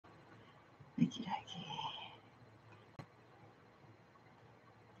Okie dokie.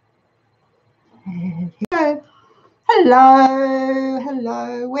 And here we go.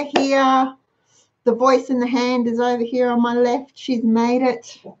 Hello. We're here. The voice in the hand is over here on my left. She's made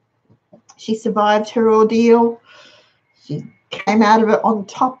it. She survived her ordeal. She came out of it on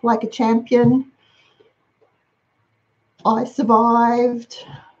top like a champion. I survived.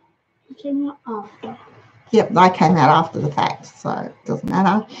 You came out after. Yep, I came out after the fact, so it doesn't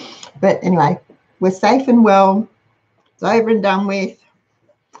matter. But anyway, we're safe and well. It's over and done with.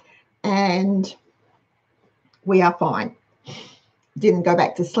 And we are fine. Didn't go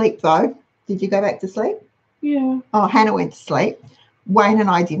back to sleep, though. Did you go back to sleep? Yeah. Oh, Hannah went to sleep. Wayne and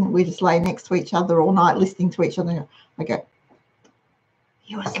I didn't. We just lay next to each other all night listening to each other. I go,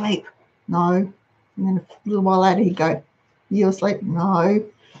 you asleep? No. And then a little while later he'd go, you asleep? No.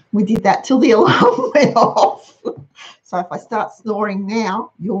 We did that till the alarm went off. So if I start snoring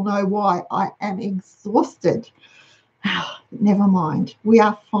now, you'll know why. I am exhausted. Never mind. We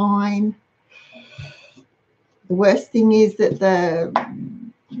are fine. The worst thing is that the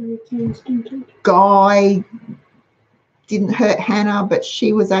guy didn't hurt Hannah, but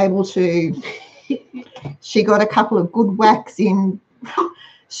she was able to. She got a couple of good whacks in.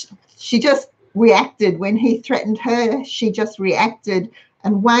 She just reacted when he threatened her. She just reacted.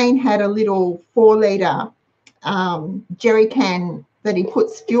 And Wayne had a little 4-litre jerry can that he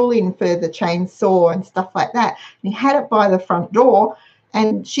puts fuel in for the chainsaw and stuff like that. And he had it by the front door,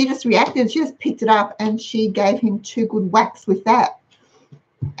 and she just reacted. She just picked it up and she gave him 2 good whacks with that.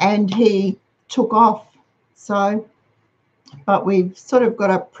 And he took off. So, but we've sort of got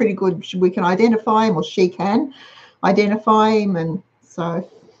a pretty good, we can identify him, or she can identify him. And so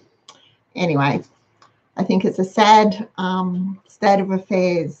anyway, I think it's a sad state of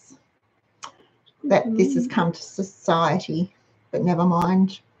affairs that this has come to society, but never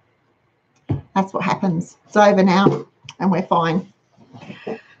mind. That's what happens. It's over now and we're fine.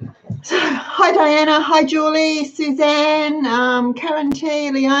 So, hi Diana, hi Julie, Suzanne, Karen T,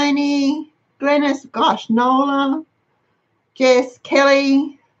 Leonie, Glennis, gosh, Nola, Jess,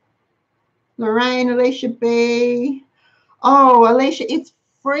 Kelly, Lorraine, Alicia B. Oh, Alicia, it's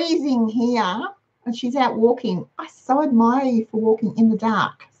freezing here and she's out walking. I so admire you for walking in the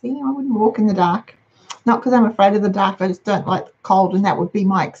dark. See, I wouldn't walk in the dark. Not because I'm afraid of the dark. I just don't like the cold, and that would be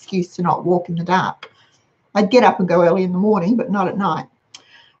my excuse to not walk in the dark. I'd get up and go early in the morning, but not at night.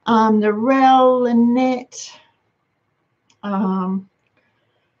 Narelle, Lynette.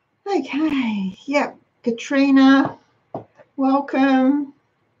 Okay, yep. Katrina, welcome.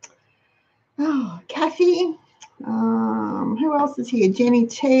 Oh, Kathy. Who else is here? Jenny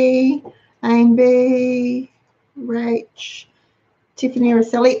T, Amy, Rach, Tiffany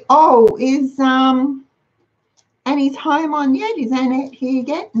Rosselli. Oh, is Annie's home on yet? Is Annette here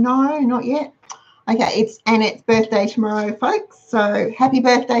yet? No, not yet. Okay, it's Annette's birthday tomorrow, folks. So happy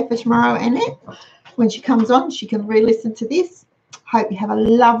birthday for tomorrow, Annette. When she comes on, she can re-listen to this. Hope you have a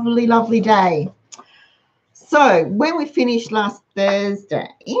lovely, lovely day. So when we finished last Thursday,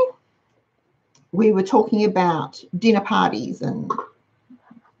 we were talking about dinner parties, and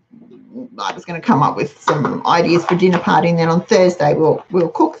I was going to come up with some ideas for dinner party, and then on Thursday we'll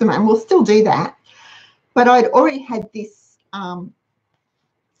cook them, and we'll still do that. But I'd already had this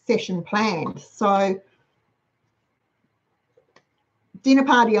session planned. So dinner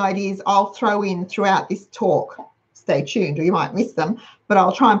party ideas I'll throw in throughout this talk. Stay tuned, or you might miss them, but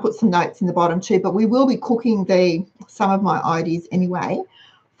I'll try and put some notes in the bottom too. But we will be cooking some of my ideas anyway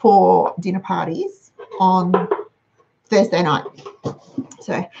for dinner parties on Thursday night.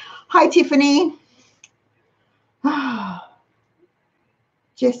 So hi Tiffany.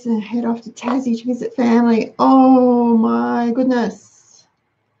 Jess head off to Tassie to visit family. Oh my goodness.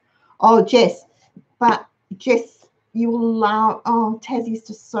 Oh Jess, but Jess, you will love, oh, Tassie's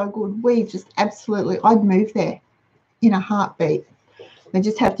just so good. We've just absolutely, I'd move there in a heartbeat. They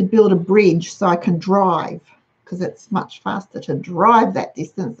just have to build a bridge so I can drive, because it's much faster to drive that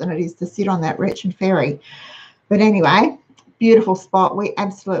distance than it is to sit on that wretched ferry. But anyway, beautiful spot. We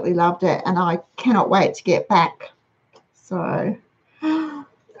absolutely loved it, and I cannot wait to get back. So,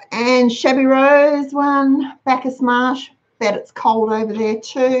 and Shabby Rose one, Bacchus Marsh. Bet it's cold over there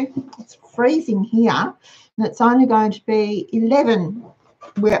too. It's freezing here, and it's only going to be 11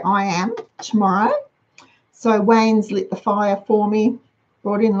 where I am tomorrow. So Wayne's lit the fire for me,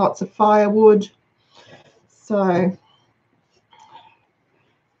 brought in lots of firewood. So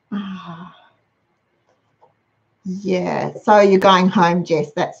yeah, so you're going home,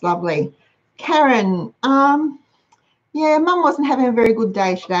 Jess. That's lovely. Karen, yeah, Mum wasn't having a very good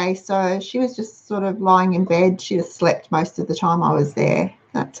day today, so she was just sort of lying in bed. She just slept most of the time I was there.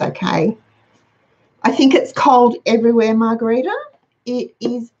 That's okay. I think it's cold everywhere, Margarita. It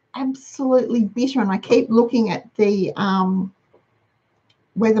is absolutely bitter, and I keep looking at the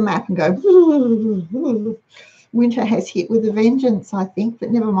weather map and go, winter has hit with a vengeance, I think,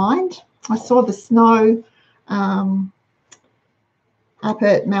 but never mind. I saw the snow up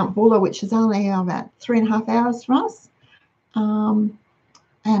at Mount Buller, which is only about 3.5 hours from us. And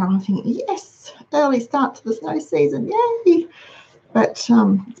I'm thinking, yes, early start to the snow season, yay. But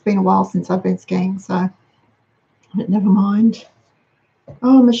it's been a while since I've been skiing, so never mind.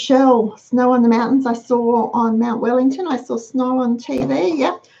 Oh, Michelle, snow on the mountains. I saw on Mount Wellington. I saw snow on TV,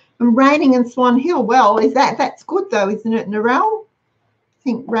 yeah. And raining in Swan Hill. Well, that's good though, isn't it, Narelle? I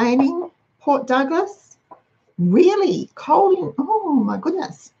think raining. Port Douglas. Really cold. Oh, my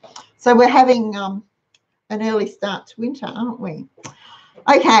goodness. So we're having an early start to winter, aren't we?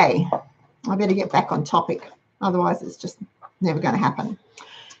 Okay, I better get back on topic. Otherwise, it's just never going to happen.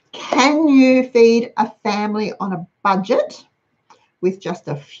 Can you feed a family on a budget with just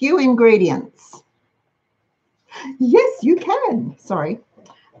a few ingredients? Yes, you can. Sorry.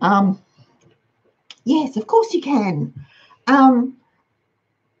 Yes, of course you can.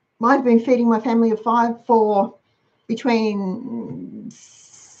 I've been feeding my family of 5 for between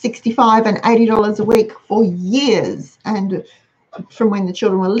 $65 and $80 a week for years. And from when the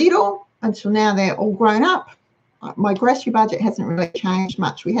children were little until now they're all grown up, my grocery budget hasn't really changed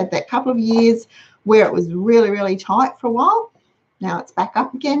much. We had that couple of years where it was really, really tight for a while. Now it's back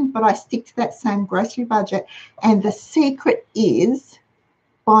up again, but I stick to that same grocery budget. And the secret is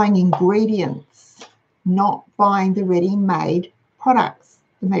buying ingredients, not buying the ready-made products,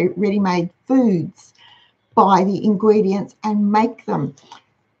 the ready-made foods. Buy the ingredients and make them.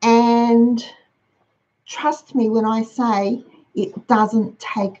 And trust me when I say it doesn't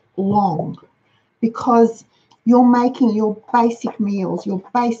take long, because you're making your basic meals, your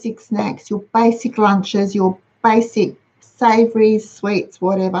basic snacks, your basic lunches, your basic savouries, sweets,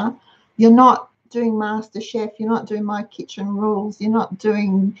 whatever. You're not doing MasterChef, you're not doing My Kitchen Rules, you're not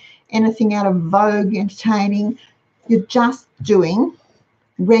doing anything out of Vogue entertaining. You're just doing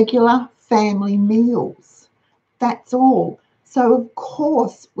regular family meals. That's all. So, of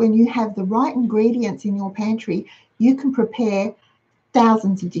course, when you have the right ingredients in your pantry, you can prepare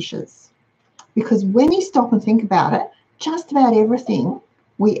thousands of dishes. Because when you stop and think about it, just about everything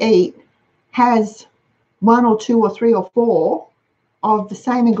we eat has 1 or 2 or 3 or 4 of the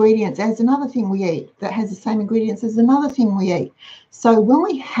same ingredients as another thing we eat that has the same ingredients as another thing we eat. So when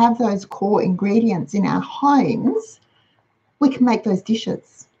we have those core ingredients in our homes, we can make those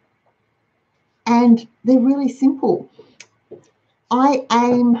dishes. And they're really simple. I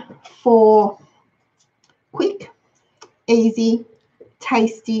aim for quick, easy,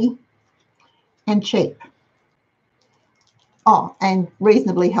 tasty, and cheap. Oh, and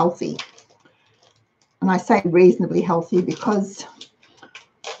reasonably healthy. And I say reasonably healthy because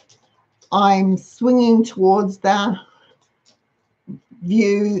I'm swinging towards the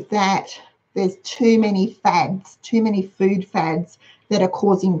view that there's too many fads, too many food fads that are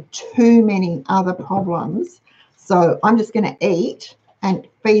causing too many other problems. So I'm just going to eat and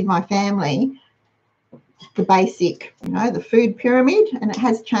feed my family the basic, the food pyramid. And it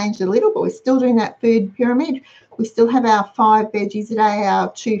has changed a little, but we're still doing that food pyramid. We still have our 5 veggies a day,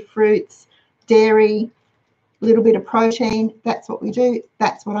 our 2 fruits, dairy, a little bit of protein. That's what we do.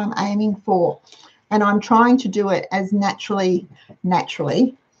 That's what I'm aiming for. And I'm trying to do it as naturally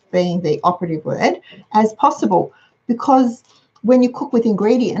being the operative word, as possible. Because when you cook with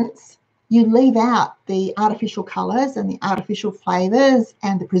ingredients, you leave out the artificial colours and the artificial flavours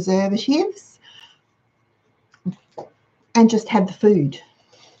and the preservatives and just have the food.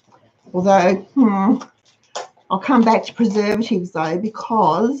 Although, I'll come back to preservatives though,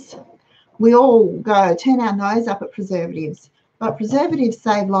 because we all turn our nose up at preservatives, but preservatives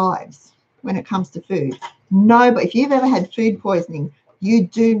save lives when it comes to food. No, but if you've ever had food poisoning, you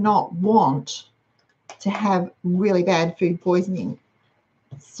do not want to have really bad food poisoning.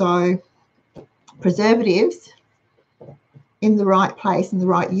 So preservatives in the right place and the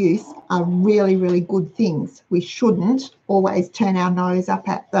right use are really, really good things. We shouldn't always turn our nose up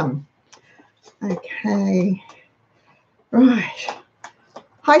at them. Okay, right.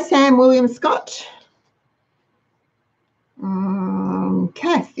 Hi, Sam William Scott.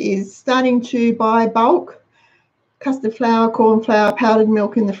 Kath is starting to buy bulk custard flour, corn flour, powdered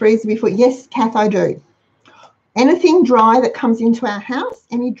milk in the freezer before. Yes, Kath, I do. Anything dry that comes into our house,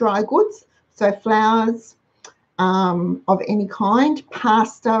 any dry goods, so flours of any kind,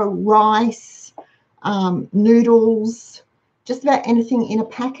 pasta, rice, noodles, just about anything in a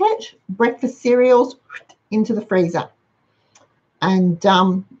packet, breakfast cereals, into the freezer. And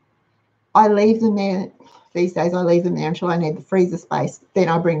I leave them there. These days I leave them there until I need the freezer space. Then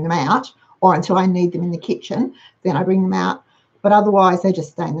I bring them out, or until I need them in the kitchen. Then I bring them out. But otherwise they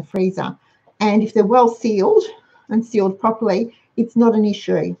just stay in the freezer. And if they're well sealed and sealed properly, it's not an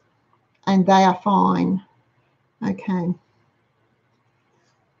issue. And they are fine. Okay.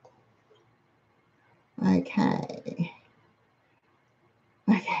 Okay.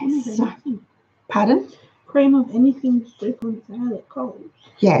 Okay. So, pardon? Cream of anything soup on sale at Coles.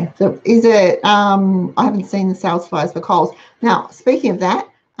 Yeah. So is it? I haven't seen the sales flyers for Coles. Now, speaking of that,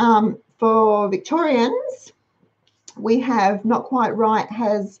 for Victorians, we have Not Quite Right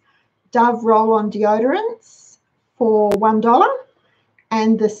has Dove roll-on deodorants for $1,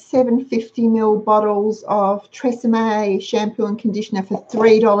 and the 750ml bottles of Tresemme shampoo and conditioner for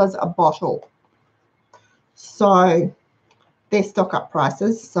 $3 a bottle. So they're stock-up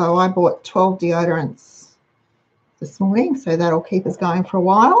prices. So I bought 12 deodorants this morning, so that'll keep us going for a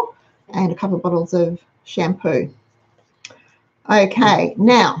while, and a couple of bottles of shampoo. Okay,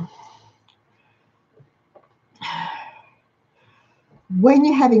 now, when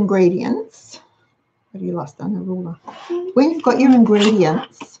you have ingredients, what have you lost on the ruler? When you've got your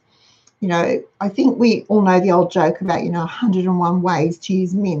ingredients, you know, I think we all know the old joke about, you know, 101 ways to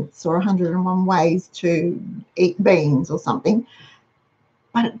use mince or 101 ways to eat beans or something.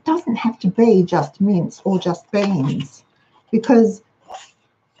 But it doesn't have to be just mince or just beans, because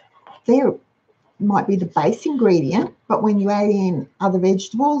there might be the base ingredient, but when you add in other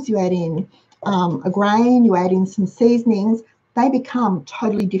vegetables, you add in a grain, you add in some seasonings, they become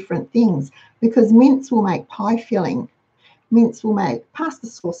totally different things, because mince will make pie filling. Mince will make pasta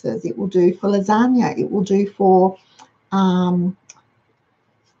sauces. It will do for lasagna. It will do for pies,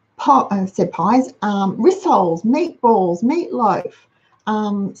 rissoles, meatballs, meatloaf,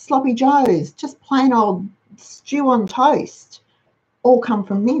 sloppy joes, just plain old stew on toast, all come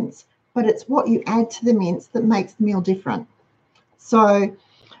from mince. But it's what you add to the mince that makes the meal different. So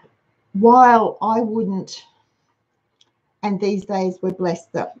while I wouldn't, and these days we're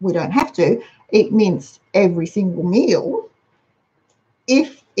blessed that we don't have to eat mince every single meal,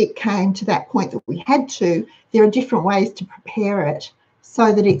 if it came to that point that we had to, there are different ways to prepare it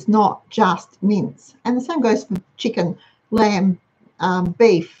so that it's not just mince. And the same goes for chicken, lamb,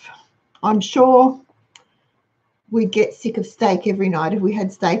 beef. I'm sure we'd get sick of steak every night if we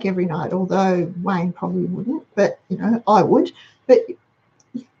had steak every night, although Wayne probably wouldn't, but, you know, I would. But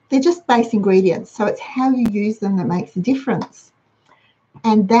they're just base ingredients, so it's how you use them that makes a difference.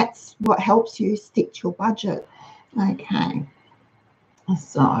 And that's what helps you stick to your budget. Okay.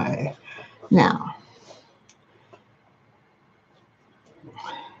 So now,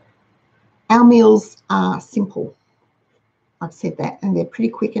 our meals are simple. I've said that, and they're pretty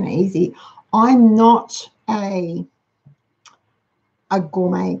quick and easy. I'm not a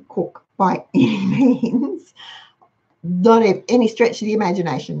gourmet cook by any means, not any stretch of the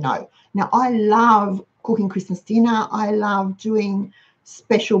imagination, no. Now, I love cooking Christmas dinner. I love doing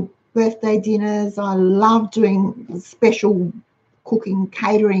special birthday dinners. I love doing special cooking,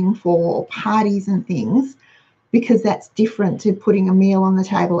 catering for parties and things, because that's different to putting a meal on the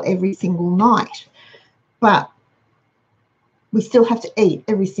table every single night. But we still have to eat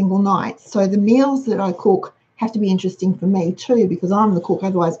every single night. So the meals that I cook have to be interesting for me too, because I'm the cook.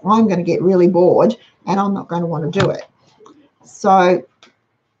 Otherwise, I'm going to get really bored and I'm not going to want to do it. So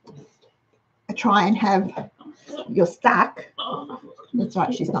I try and have, you're stuck. That's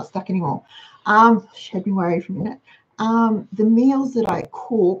right, she's not stuck anymore. She had been worried for a minute. The meals that I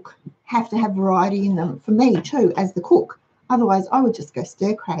cook have to have variety in them for me too, as the cook. Otherwise, I would just go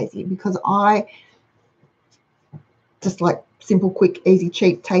stir crazy, because I just like simple, quick, easy,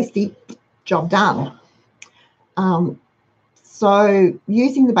 cheap, tasty, job done. So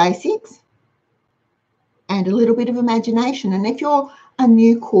using the basics and a little bit of imagination. And if you're a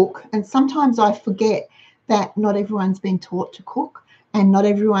new cook, and sometimes I forget that not everyone's been taught to cook, and not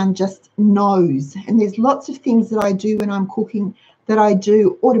everyone just knows. And there's lots of things that I do when I'm cooking that I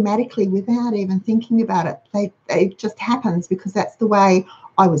do automatically without even thinking about it. It just happens, because that's the way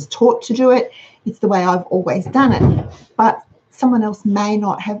I was taught to do it. It's the way I've always done it. But someone else may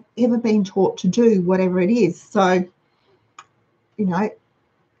not have ever been taught to do whatever it is. So, you know,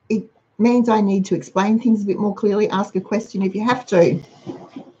 it means I need to explain things a bit more clearly, ask a question if you have to.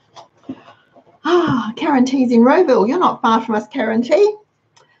 Karen T's in Rowville. You're not far from us, Karen T.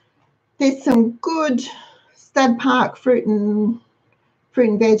 There's some good Stud Park fruit and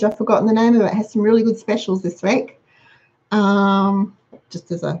veg. I've forgotten the name of it. It has some really good specials this week.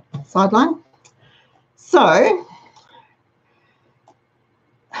 Just as a sideline. So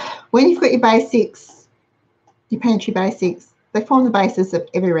when you've got your basics, your pantry basics, they form the basis of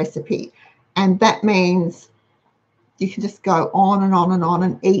every recipe. And that means you can just go on and on and on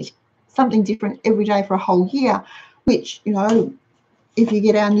and eat something different every day for a whole year, which, you know, if you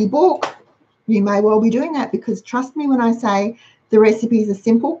get our new book, you may well be doing that, because trust me when I say the recipes are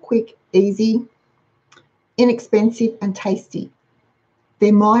simple, quick, easy, inexpensive and tasty.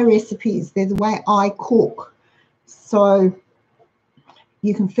 They're my recipes. They're the way I cook. So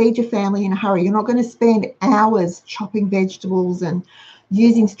you can feed your family in a hurry. You're not going to spend hours chopping vegetables and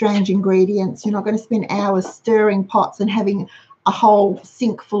using strange ingredients. You're not going to spend hours stirring pots and having a whole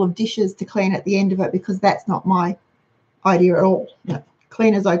sink full of dishes to clean at the end of it, because that's not my idea at all. No.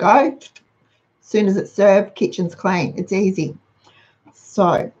 Clean as I go. As soon as it's served, kitchen's clean. It's easy.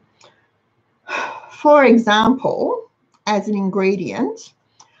 So, for example, as an ingredient,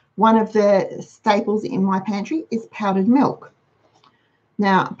 one of the staples in my pantry is powdered milk.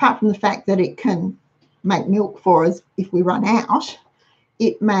 Now, apart from the fact that it can make milk for us if we run out,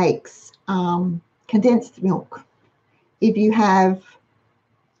 it makes condensed milk. If you have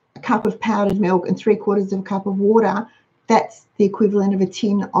a cup of powdered milk and 3/4 of a cup of water, that's the equivalent of a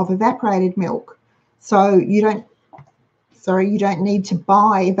tin of evaporated milk. So you don't need to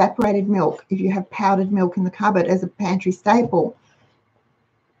buy evaporated milk if you have powdered milk in the cupboard as a pantry staple.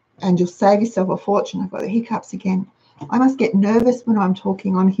 And you'll save yourself a fortune. I've got the hiccups again. I must get nervous when I'm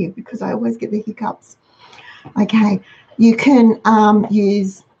talking on here because I always get the hiccups. Okay, you can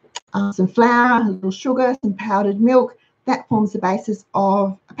use some flour, a little sugar, some powdered milk. That forms the basis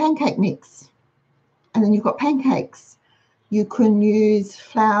of a pancake mix. And then you've got pancakes. You can use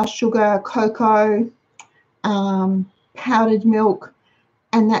flour, sugar, cocoa, powdered milk,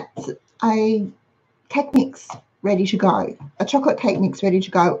 and that's a cake mix ready to go, a chocolate cake mix ready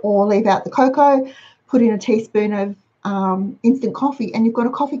to go. Or leave out the cocoa, put in a teaspoon of instant coffee, and you've got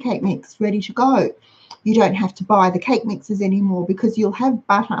a coffee cake mix ready to go. You don't have to buy the cake mixes anymore because you'll have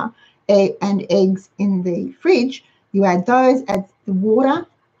butter and eggs in the fridge. You add those, add the water.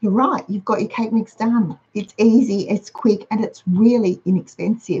 You're right, you've got your cake mix done. It's easy, it's quick, and it's really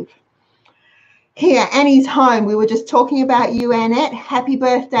inexpensive. Here, Annie's home. We were just talking about you, Annette. Happy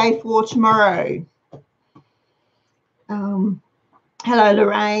birthday for tomorrow. Hello,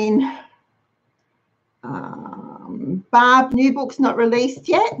 Lorraine. Barb, new book's not released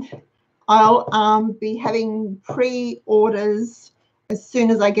yet. I'll be having pre-orders as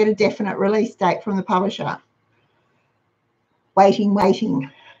soon as I get a definite release date from the publisher. Waiting.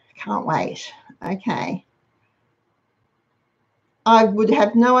 Can't wait. Okay. I would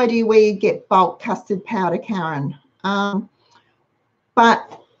have no idea where you get bulk custard powder, Karen.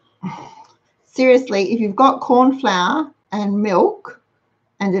 But seriously, if you've got corn flour and milk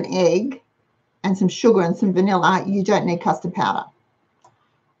and an egg and some sugar and some vanilla, you don't need custard powder.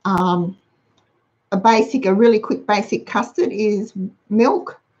 A really quick basic custard is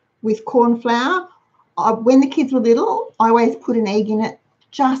milk with corn flour. When the kids were little, I always put an egg in it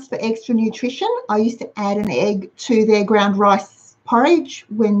just for extra nutrition. I used to add an egg to their ground rice porridge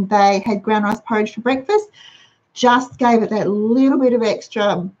when they had ground rice porridge for breakfast. Just gave it that little bit of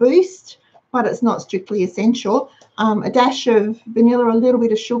extra boost, but it's not strictly essential. A dash of vanilla, a little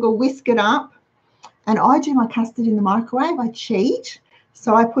bit of sugar, whisk it up. And I do my custard in the microwave. I cheat.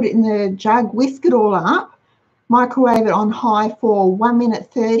 So I put it in the jug, whisk it all up, microwave it on high for 1 minute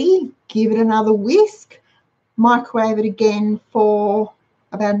 30, give it another whisk, microwave it again for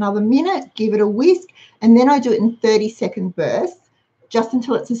about another minute, give it a whisk, and then I do it in 30-second bursts, just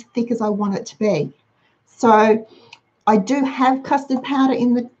until it's as thick as I want it to be. So I do have custard powder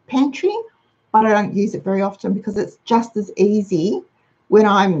in the pantry, but I don't use it very often because it's just as easy when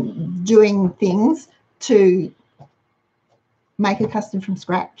I'm doing things to make a custard from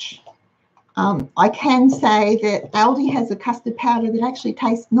scratch. I can say that Aldi has a custard powder that actually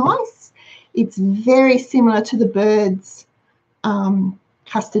tastes nice. It's very similar to the Bird's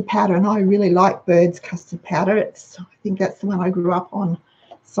custard powder, and I really like Bird's custard powder. I think that's the one I grew up on,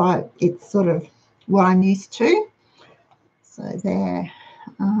 so it's sort of what I'm used to. So there.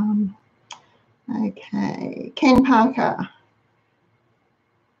 Okay, Ken Parker.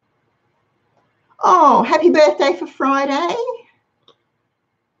 Oh, happy birthday for Friday.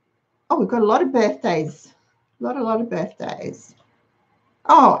 Oh, we've got a lot of birthdays. A lot of birthdays.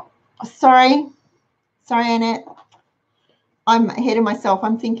 Oh, sorry, Annette. I'm ahead of myself.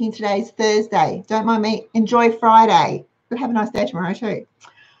 I'm thinking today's Thursday. Don't mind me. Enjoy Friday. But have a nice day tomorrow too.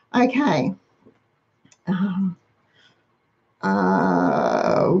 Okay.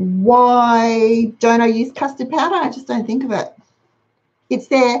 Why don't I use custard powder? I just don't think of it. It's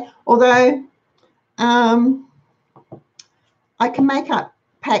there, although I can make up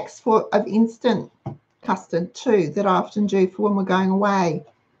packs of instant custard too that I often do for when we're going away.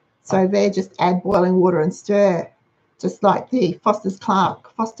 So there, just add boiling water and stir, just like the Foster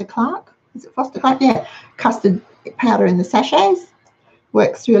Clark, is it Foster Clark? Yeah, custard powder in the sachets.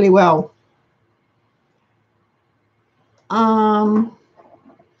 Works really well.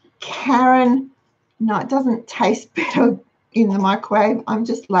 Karen, no, it doesn't taste better in the microwave. I'm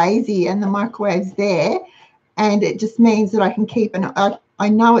just lazy and the microwave's there, and it just means that I can keep I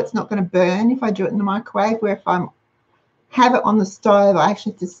know it's not going to burn if I do it in the microwave, where if I have it on the stove, I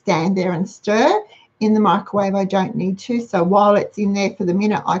actually have to stand there and stir. In the microwave, I don't need to. So while it's in there for the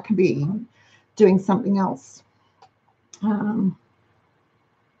minute, I can be doing something else.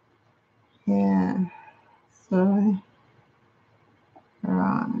 Yeah. So,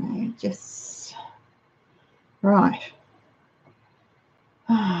 right, just, right.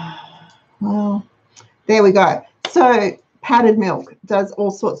 Well, there we go. So powdered milk does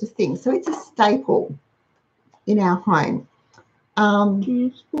all sorts of things. So it's a staple in our home. Do you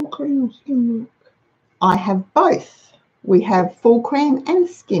use full cream or skim milk? I have both. We have full cream and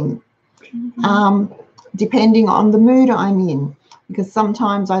skim, depending on the mood I'm in. Because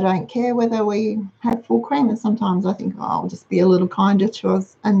sometimes I don't care whether we have full cream, and sometimes I think, oh, I'll just be a little kinder to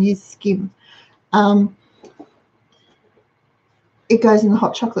us and use skim. It goes in the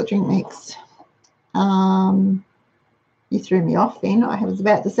hot chocolate drink mix. You threw me off then. I was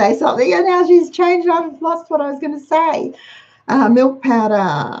about to say something and now she's changed. I've lost what I was going to say. Milk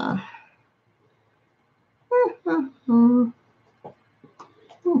powder.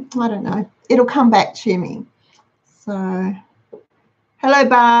 I don't know. It'll come back to me. So, hello,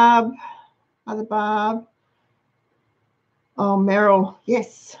 Barb. Other Barb. Oh, Meryl.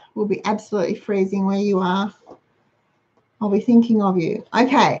 Yes, we'll be absolutely freezing where you are. I'll be thinking of you.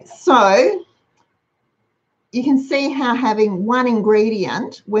 Okay, so you can see how having one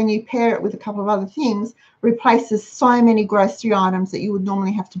ingredient, when you pair it with a couple of other things, replaces so many grocery items that you would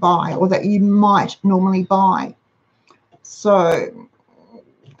normally have to buy or that you might normally buy. So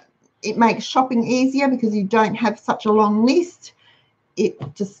it makes shopping easier because you don't have such a long list. It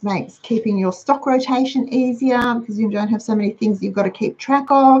just makes keeping your stock rotation easier because you don't have so many things you've got to keep track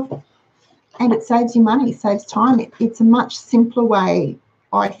of. And it saves you money, saves time. It's a much simpler way,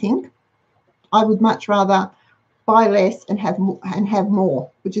 I think. I would much rather buy less and have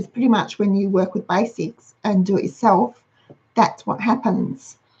more, which is pretty much when you work with basics and do it yourself. That's what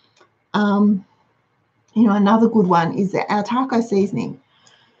happens. You know, another good one is our taco seasoning.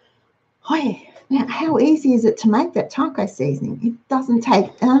 Oh yeah. Now, how easy is it to make that taco seasoning?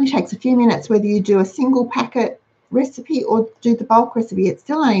 It only takes a few minutes whether you do a single packet recipe or do the bulk recipe. It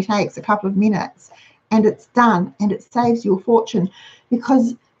still only takes a couple of minutes and it's done, and it saves you a fortune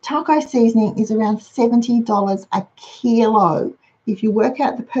because taco seasoning is around $70 a kilo. If you work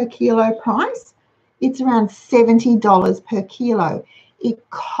out the per kilo price, it's around $70 per kilo.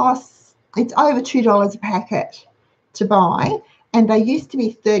 It's over $2 a packet to buy. And they used to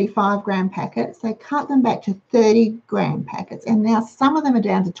be 35-gram packets. They cut them back to 30-gram packets. And now some of them are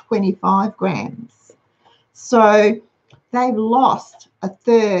down to 25 grams. So they've lost a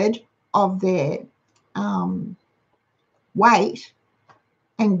third of their weight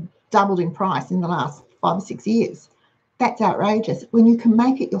and doubled in price in the last 5 or 6 years. That's outrageous. When you can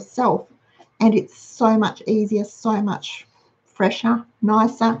make it yourself, and it's so much easier, so much fresher,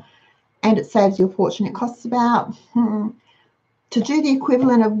 nicer, and it saves you a fortune. It costs about... to do the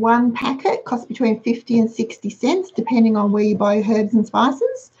equivalent of one packet costs between 50 and 60 cents, depending on where you buy your herbs and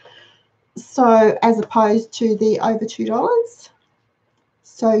spices. So as opposed to the over $2.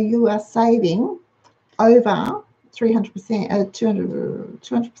 So you are saving over 300%,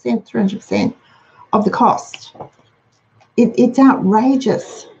 300% of the cost. It's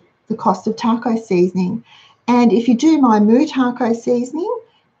outrageous, the cost of taco seasoning. And if you do my Moo taco seasoning,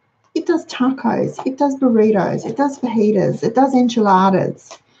 it does tacos, it does burritos, it does fajitas, it does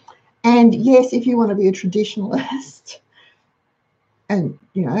enchiladas. And yes, if you want to be a traditionalist, and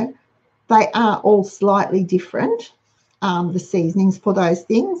you know, they are all slightly different, the seasonings for those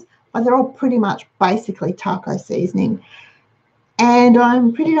things, but they're all pretty much basically taco seasoning. And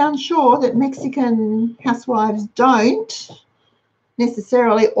I'm pretty unsure that Mexican housewives don't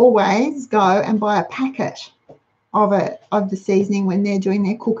necessarily always go and buy a packet of the seasoning when they're doing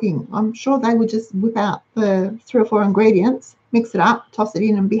their cooking. I'm sure they would just whip out the 3 or 4 ingredients, mix it up, toss it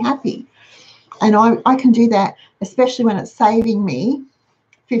in and be happy. And I can do that, especially when it's saving me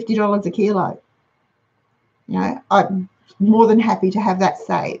 $50 a kilo. You know, I'm more than happy to have that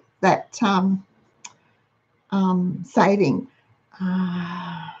saving.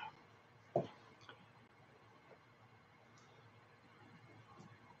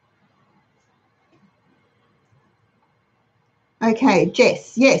 Okay,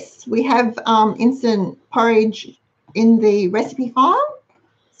 Jess, yes, we have instant porridge in the recipe file.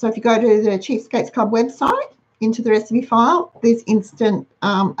 So if you go to the Cheapskates Club website, into the recipe file, there's instant,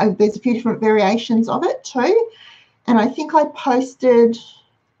 there's a few different variations of it too. And I think I posted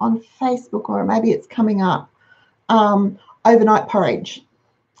on Facebook, or maybe it's coming up, overnight porridge,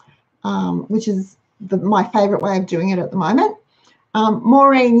 which is my favourite way of doing it at the moment.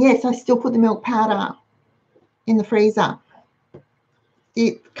 Maureen, yes, I still put the milk powder in the freezer.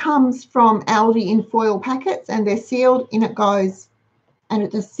 It comes from Aldi in foil packets and they're sealed. In it goes, and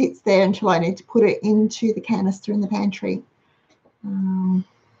it just sits there until I need to put it into the canister in the pantry.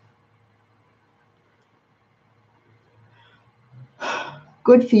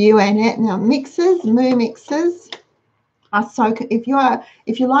 Good for you, Annette. Now mixers, moo mixers are so. If you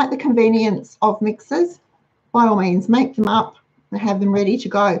like the convenience of mixers, by all means make them up and have them ready to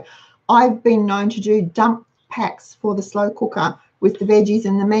go. I've been known to do dump packs for the slow cooker with the veggies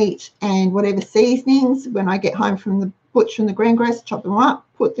and the meat and whatever seasonings. When I get home from the butcher and the greengrocer, chop them up,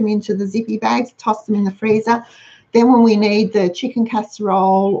 put them into the zippy bags, toss them in the freezer. Then when we need the chicken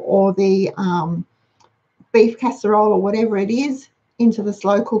casserole or the beef casserole or whatever it is, into the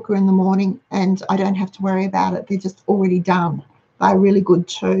slow cooker in the morning, and I don't have to worry about it. They're just already done. They're really good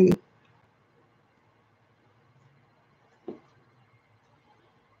too.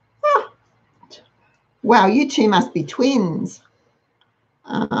 Ah. Wow, you two must be twins.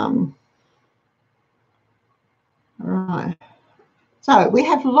 Right. So we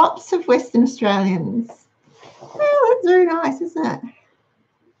have lots of Western Australians. Oh, that's very nice, isn't it?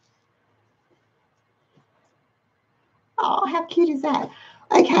 Oh, how cute is that?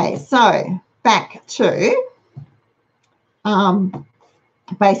 Okay, so back to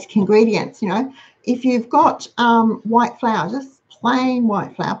basic ingredients. You know, if you've got white flour, just plain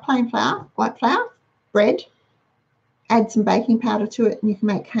white flour, white flour, bread, add some baking powder to it and you can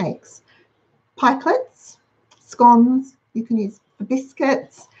make cakes. Pikelets, scones, you can use for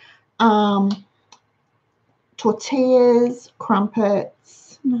biscuits, tortillas,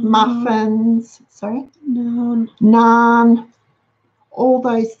 crumpets, muffins, naan, all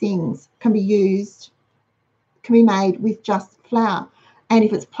those things can be made with just flour. And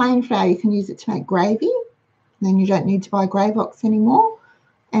if it's plain flour, you can use it to make gravy. Then you don't need to buy Gravox anymore.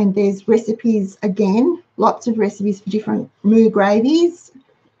 And there's recipes, again, lots of recipes for different moo gravies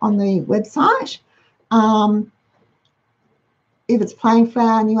on the website. If it's plain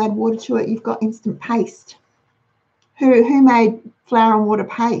flour and you add water to it, you've got instant paste. Who made flour and water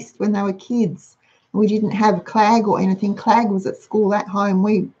paste when they were kids? We didn't have Clag or anything. Clag was at school. At home,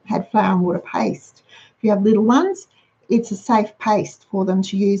 we had flour and water paste. If you have little ones, it's a safe paste for them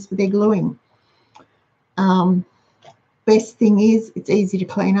to use for their gluing. Best thing is it's easy to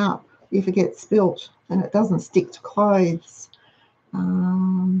clean up if it gets spilt and it doesn't stick to clothes.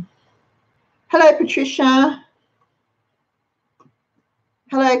 Hello, Patricia.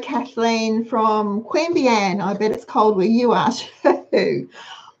 Hello, Kathleen from Queanbeyan. I bet it's cold where you are too.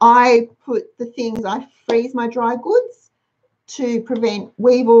 I freeze my dry goods to prevent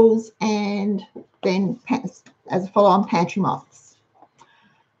weevils and then as a follow-on pantry moths.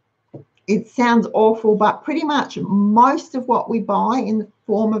 It sounds awful, but pretty much most of what we buy in the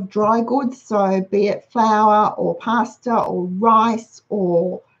form of dry goods, so be it flour or pasta or rice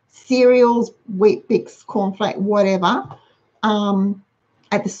or cereals, Wheat Bix, cornflake, whatever,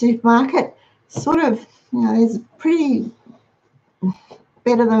 at the supermarket, sort of, you know, there's a pretty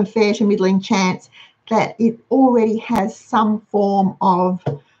better than fair to middling chance that it already has some form of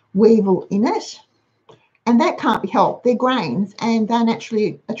weevil in it. And that can't be helped. They're grains and they're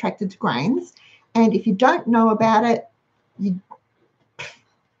naturally attracted to grains. And if you don't know about it, you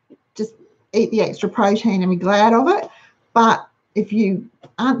just eat the extra protein and be glad of it. But if you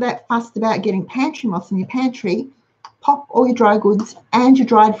aren't that fussed about getting pantry moths in your pantry, pop all your dry goods and your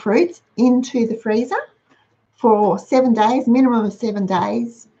dried fruits into the freezer for 7 days, minimum of 7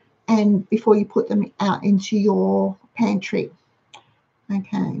 days, and before you put them out into your pantry.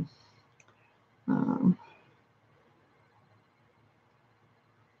 Okay.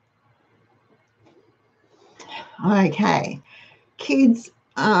 Okay, kids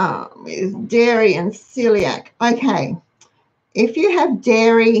with dairy and celiac. Okay, if you have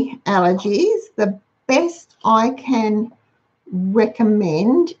dairy allergies, the best I can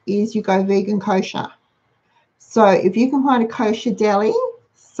recommend is you go vegan kosher. So if you can find a kosher deli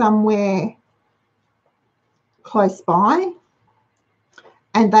somewhere close by,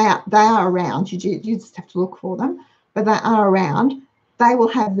 and they are around, you just have to look for them, but they are around, they will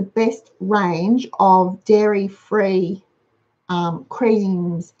have the best range of dairy-free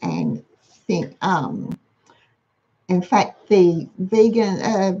creams and In fact, the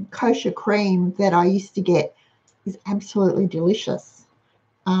vegan kosher cream that I used to get is absolutely delicious.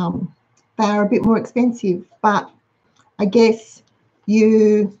 They're a bit more expensive, but I guess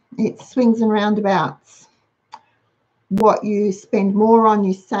it swings and roundabouts. What you spend more on,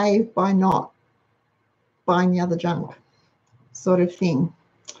 you save by not buying the other junk, sort of thing.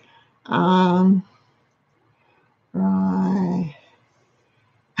 Right.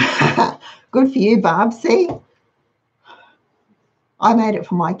 Good for you, Barb. See, I made it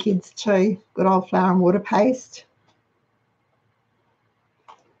for my kids too. Good old flour and water paste.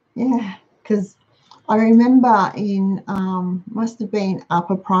 Yeah, because I remember in must have been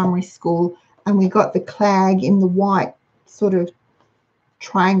upper primary school, and we got the Clag in the white sort of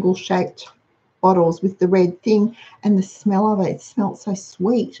triangle shaped bottles with the red thing, and the smell of it smelled so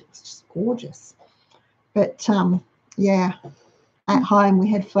sweet. It was just gorgeous. But yeah, at home we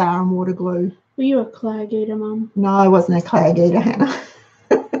had flour and water glue. Were you a Clag eater, Mum? No, I wasn't a Clag eater, Hannah.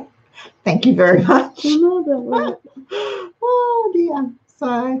 Thank you very much. Oh dear.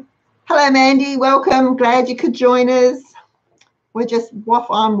 So, hello, Mandy. Welcome. Glad you could join us. We're just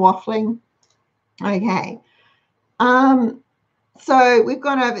I'm waffling. Okay. So we've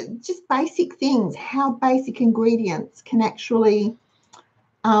gone over just basic things, how basic ingredients can actually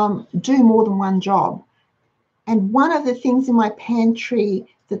do more than one job. And one of the things in my pantry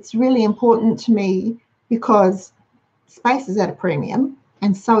that's really important to me, because space is at a premium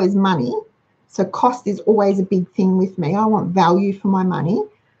and so is money. So cost is always a big thing with me. I want value for my money,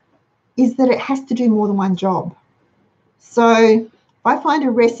 is that it has to do more than one job. So if I find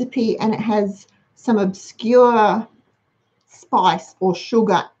a recipe and it has some obscure spice or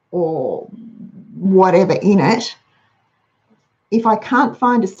sugar or whatever in it, if I can't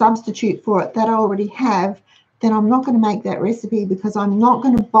find a substitute for it that I already have, then I'm not going to make that recipe, because I'm not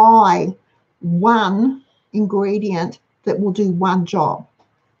going to buy one ingredient that will do one job.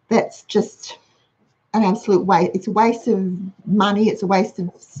 That's just an absolute waste. It's a waste of money. It's a waste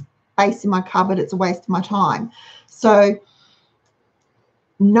of space in my cupboard. It's a waste of my time. So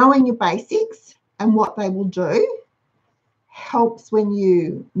knowing your basics and what they will do helps when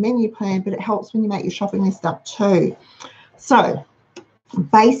you menu plan, but it helps when you make your shopping list up too. So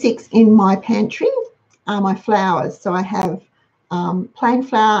basics in my pantry are my flours. So I have plain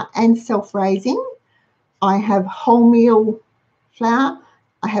flour and self-raising. I have wholemeal flour.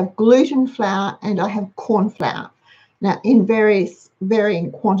 I have gluten flour, and I have corn flour. Now, in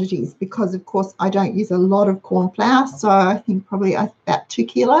varying quantities, because of course I don't use a lot of corn flour. So I think probably about 2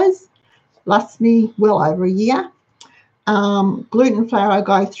 kilos lasts me well over a year. Gluten flour, I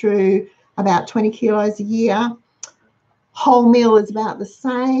go through about 20 kilos a year. Wholemeal is about the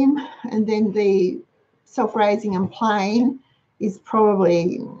same, and then the self-raising and plain is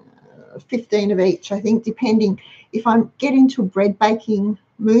probably 15 of each, I think, depending. If I get into a bread baking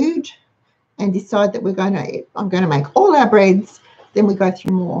mood and decide that I'm going to make all our breads, then we go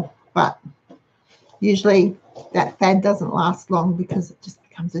through more. But usually that fad doesn't last long, because it just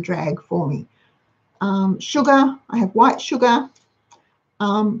becomes a drag for me. Sugar, I have white sugar,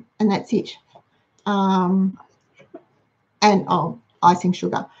 and that's it. And icing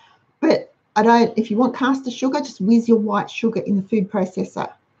sugar. But if you want caster sugar, just whiz your white sugar in the food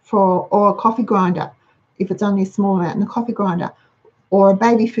processor or a coffee grinder, if it's only a small amount in the coffee grinder, or a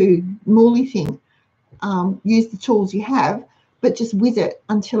baby food Morley thing. Use the tools you have, but just whiz it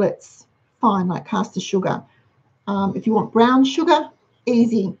until it's fine, like caster sugar. If you want brown sugar,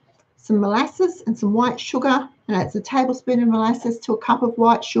 easy. Some molasses and some white sugar, and it's a tablespoon of molasses to a cup of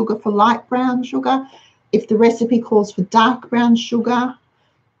white sugar for light brown sugar. If the recipe calls for dark brown sugar,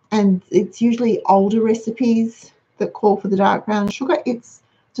 and it's usually older recipes that call for the dark brown sugar, it's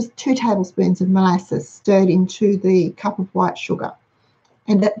just 2 tablespoons of molasses stirred into the cup of white sugar.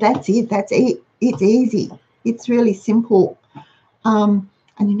 And that's it. That's it. It's easy. It's really simple. And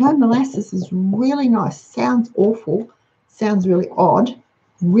you know, molasses is really nice. Sounds awful. Sounds really odd.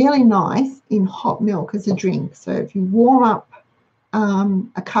 Really nice in hot milk as a drink. So if you warm up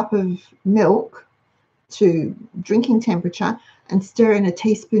a cup of milk to drinking temperature and stir in a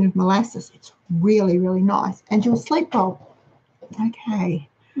teaspoon of molasses, it's really, really nice. And you'll sleep well. Okay.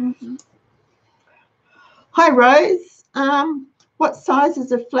 Mm-hmm. Hi, Rose. What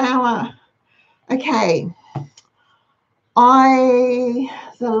sizes of flour? Okay. The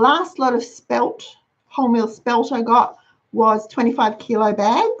last lot of wholemeal spelt I got was 25 kilo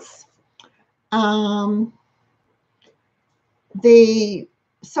bags. The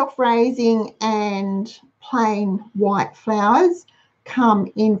self-raising and plain white flours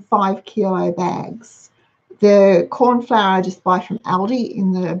come in 5 kilo bags. The corn flour I just buy from Aldi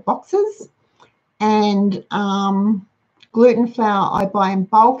in the boxes, And gluten flour I buy in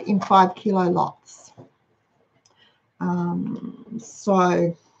bulk in 5 kilo lots.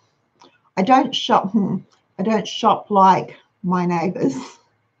 So I don't shop like my neighbours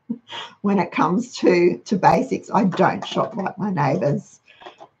when it comes to basics. I don't shop like my neighbours,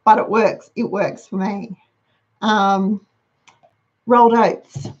 but it works for me. Rolled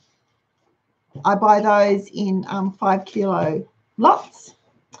oats, I buy those in 5 kilo lots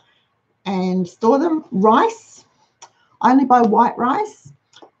and store them. Rice, I only buy white rice.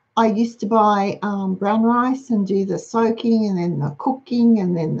 I used to buy brown rice and do the soaking and then the cooking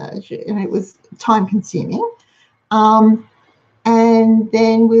and it was time consuming. And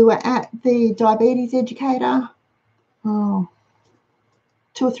then we were at the diabetes educator 2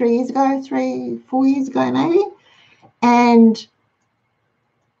 or 3 years ago, 4 years ago maybe, and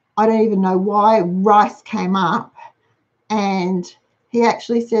I don't even know why rice came up, and he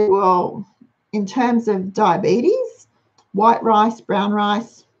actually said, well, in terms of diabetes, white rice, brown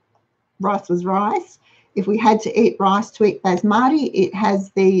rice, rice was rice. If we had to eat rice to eat basmati, it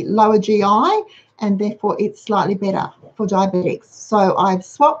has the lower GI and therefore it's slightly better for diabetics. So I've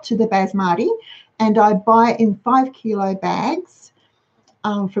swapped to the basmati and I buy it in 5 kilo bags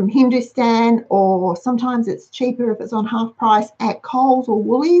from Hindustan, or sometimes it's cheaper if it's on half price at Coles or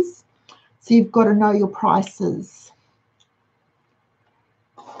Woolies. So you've got to know your prices.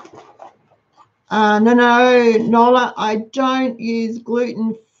 No, Nola, I don't use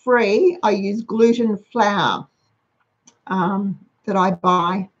gluten-free. I use gluten flour that I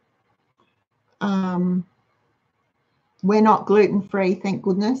buy. We're not gluten-free, thank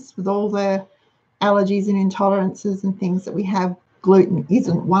goodness. With all the allergies and intolerances and things that we have, gluten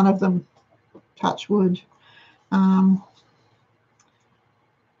isn't one of them, touch wood.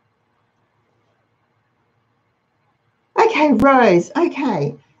 Okay, Rose,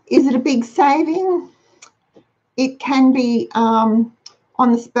 okay. Is it a big saving? It can be on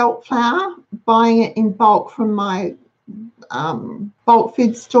the spelt flour. Buying it in bulk from my bulk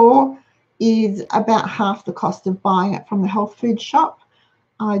food store is about half the cost of buying it from the health food shop.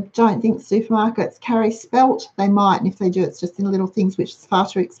 I don't think supermarkets carry spelt. They might, and if they do, it's just in little things, which is far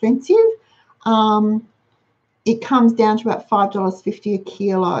too expensive. It comes down to about $5.50 a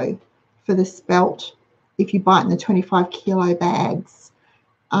kilo for the spelt if you buy it in the 25 kilo bags.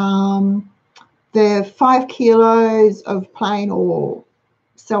 The 5 kilos of plain or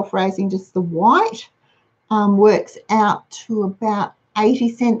self-raising, just the white, works out to about 80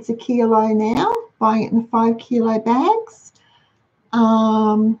 cents a kilo now, buying it in the 5 kilo bags.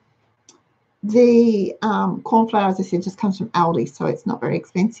 The corn flour, as I said, just comes from Aldi, so it's not very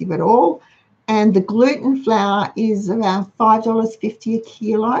expensive at all. And the gluten flour is around $5.50 a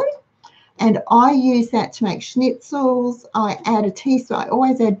kilo. And I use that to make schnitzels. I add a teaspoon. I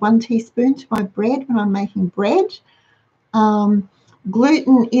always add 1 teaspoon to my bread when I'm making bread.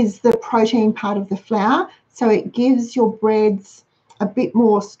 Gluten is the protein part of the flour, so it gives your breads a bit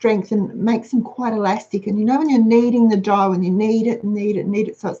more strength and makes them quite elastic. And you know when you're kneading the dough and you knead it,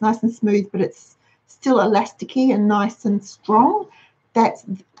 so it's nice and smooth, but it's still elasticy and nice and strong, that's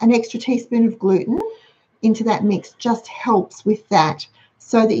an extra teaspoon of gluten into that mix just helps with that,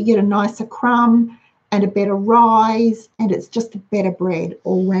 so that you get a nicer crumb and a better rise, and it's just a better bread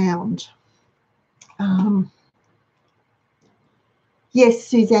all round. Yes,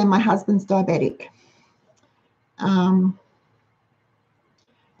 Suzanne, my husband's diabetic.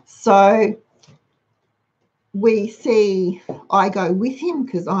 So I go with him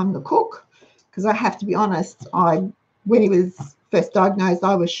because I'm the cook, because I have to be honest, when he was first diagnosed,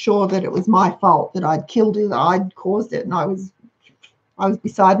 I was sure that it was my fault, that I'd killed it, I'd caused it, and I was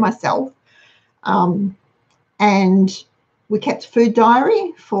beside myself. And we kept a food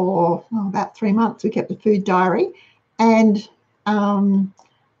diary for about 3 months. We kept a food diary, and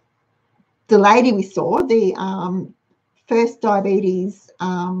the lady we saw, the first diabetes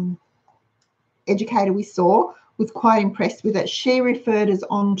educator we saw, was quite impressed with it. She referred us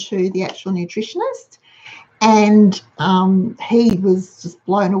on to the actual nutritionist, and he was just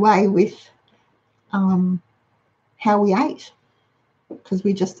blown away with how we ate, because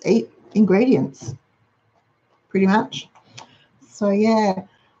we just eat ingredients pretty much. So yeah,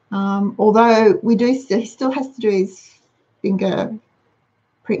 although he still has to do his finger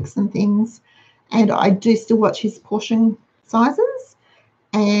pricks and things, and I do still watch his portion sizes,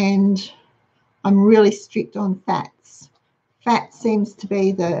 and I'm really strict on fats. Fat seems to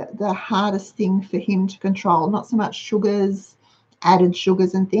be the hardest thing for him to control, not so much sugars, added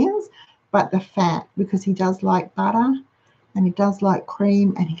sugars and things, but the fat, because he does like butter and he does like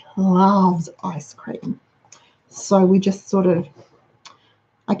cream and he loves ice cream. So we just sort of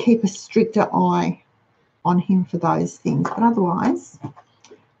I keep a stricter eye on him for those things, but otherwise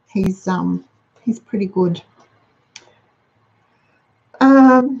he's pretty good.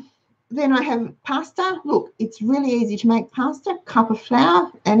 Then I have pasta. Look, it's really easy to make pasta. Cup of flour,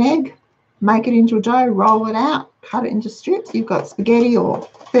 an egg, make it into a dough, roll it out, cut it into strips. You've got spaghetti or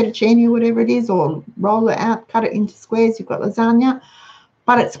fettuccine, whatever it is, or roll it out, cut it into squares. You've got lasagna,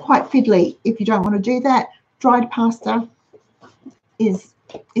 but it's quite fiddly if you don't want to do that. Dried pasta is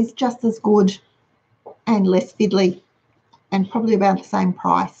just as good and less fiddly, and probably about the same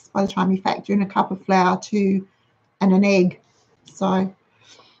price by the time you factor in a cup of flour and an egg. So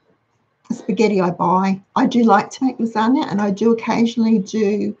spaghetti I buy. I do like to make lasagna, and I do occasionally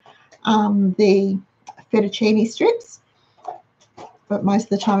do the fettuccine strips, but most of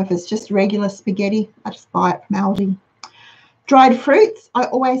the time if it's just regular spaghetti, I just buy it from Aldi. Dried fruits, I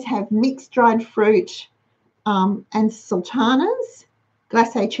always have mixed dried fruit and sultanas,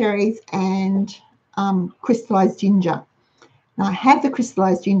 glacé cherries, and crystallized ginger. Now I have the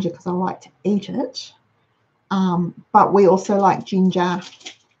crystallized ginger because I like to eat it, but we also like ginger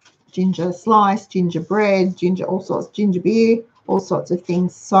slice, ginger bread, ginger all sorts, ginger beer, all sorts of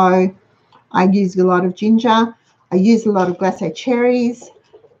things. So I use a lot of ginger. I use a lot of glacé cherries,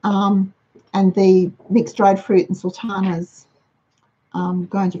 and the mixed dried fruit and sultanas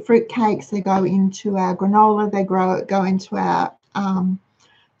go into fruit cakes. They go into our granola. They go into our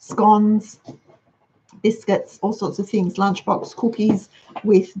scones, biscuits, all sorts of things. Lunchbox cookies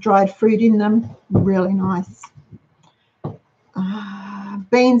with dried fruit in them. Really nice.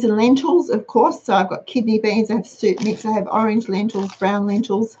 Beans and lentils, of course. So I've got kidney beans, I have soup mix, I have orange lentils, brown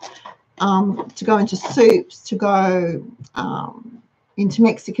lentils, to go into soups, to go into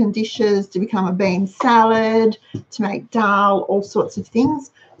Mexican dishes, to become a bean salad, to make dal, all sorts of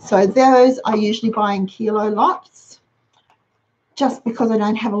things. So those I usually buy in kilo lots just because I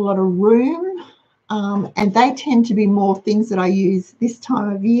don't have a lot of room. And they tend to be more things that I use this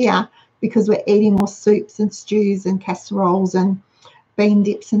time of year because we're eating more soups and stews and casseroles and bean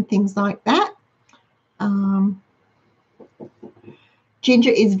dips and things like that.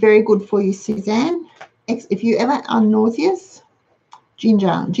 Ginger is very good for you, Suzanne. If you ever are nauseous,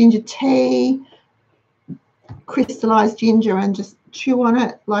 ginger tea, crystallized ginger, and just chew on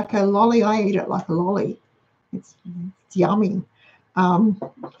it like a lolly. I eat it like a lolly. It's yummy.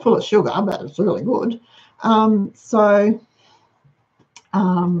 Full of sugar, but it's really good.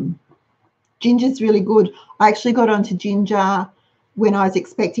 Ginger's really good. I actually got onto ginger when I was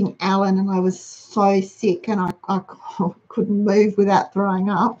expecting Alan, and I was so sick and I couldn't move without throwing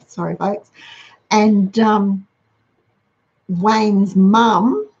up. Sorry, folks. And Wayne's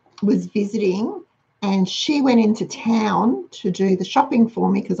mum was visiting, and she went into town to do the shopping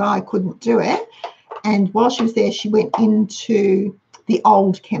for me because I couldn't do it. And while she was there, she went into the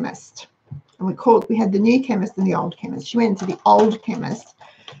old chemist. And we had the new chemist and the old chemist. She went to the old chemist,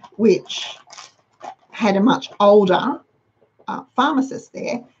 which had a much older pharmacist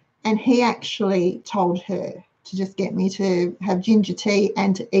there, and he actually told her to just get me to have ginger tea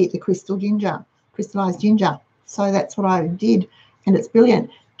and to eat the crystallized ginger. So that's what I did, and it's brilliant.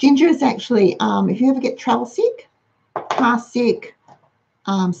 Ginger is actually, if you ever get travel sick, car sick,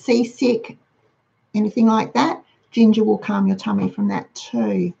 seasick, anything like that, ginger will calm your tummy from that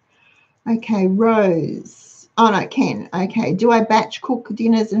too. Okay, Rose. Oh, no, Ken. Okay, do I batch cook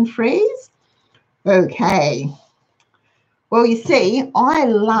dinners and freeze? Okay. Well, you see, I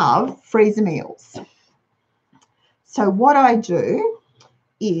love freezer meals. So what I do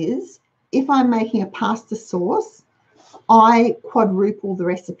is, if I'm making a pasta sauce, I quadruple the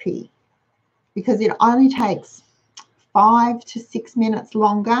recipe because it only takes 5 to 6 minutes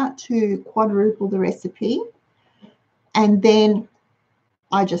longer to quadruple the recipe. And then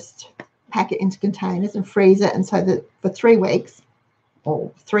I just pack it into containers and freeze it. And so that for 3 weeks,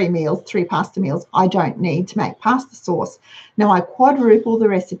 or 3 meals, 3 pasta meals, I don't need to make pasta sauce. Now I quadruple the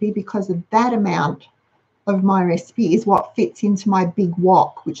recipe because of that amount of my recipe is what fits into my big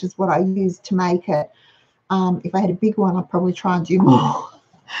wok, which is what I use to make it. If I had a big one, I'd probably try and do more.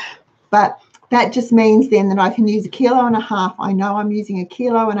 But that just means then that I can use 1.5 kilos. I know I'm using 1.5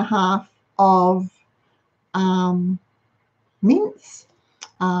 kilos of mince,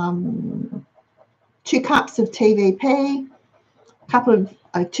 2 cups of TVP, couple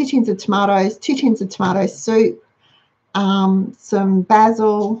of 2 tins of tomatoes, 2 tins of tomato soup, some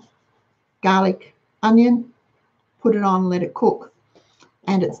basil, garlic, onion, put it on, let it cook,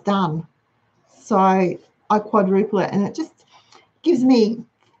 and it's done. So I quadruple it, and it just gives me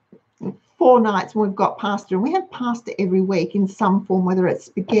 4 nights when we've got pasta, and we have pasta every week in some form, whether it's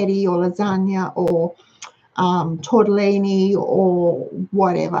spaghetti or lasagna or tortellini or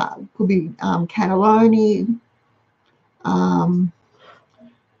whatever. Could be cannelloni,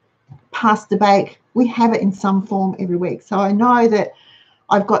 pasta bake. We have it in some form every week. So I know that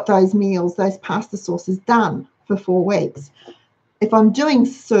I've got those meals, those pasta sauces done for 4 weeks. If I'm doing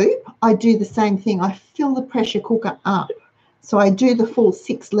soup, I do the same thing. I fill the pressure cooker up. So I do the full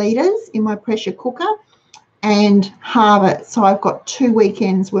 6 litres in my pressure cooker and halve it. So I've got 2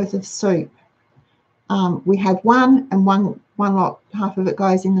 weekends worth of soup. We have one, and one lot, half of it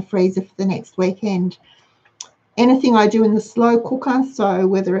goes in the freezer for the next weekend. Anything I do in the slow cooker, so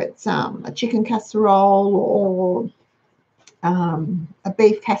whether it's a chicken casserole or a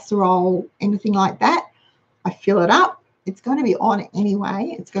beef casserole, anything like that, I fill it up. It's going to be on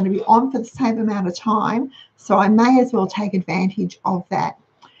anyway. It's going to be on for the same amount of time, so I may as well take advantage of that.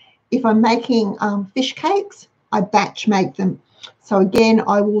 If I'm making fish cakes, I batch make them. So again,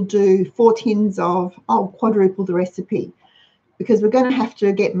 I will do 4 tins of, I'll quadruple the recipe, because we're going to have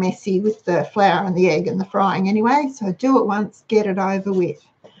to get messy with the flour and the egg and the frying anyway. So do it once, get it over with.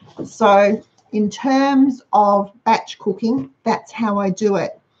 So in terms of batch cooking, that's how I do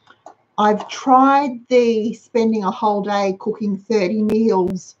it. I've tried the spending a whole day cooking 30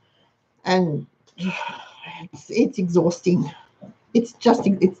 meals, and it's exhausting. It's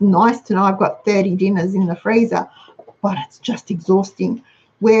nice to know I've got 30 dinners in the freezer, but it's just exhausting.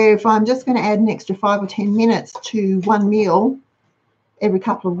 Where if I'm just going to add an extra 5 or 10 minutes to one meal every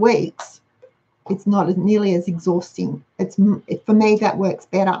couple of weeks, it's not nearly as exhausting. For me, that works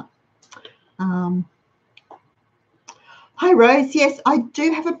better. Hi, Rose. Yes, I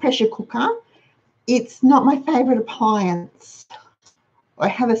do have a pressure cooker. It's not my favourite appliance. I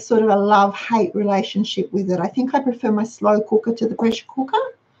have a sort of a love-hate relationship with it. I think I prefer my slow cooker to the pressure cooker.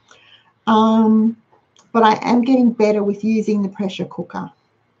 But I am getting better with using the pressure cooker.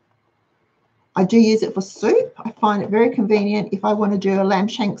 I do use it for soup. I find it very convenient if I want to do a lamb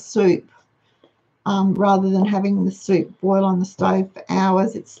shank soup, rather than having the soup boil on the stove for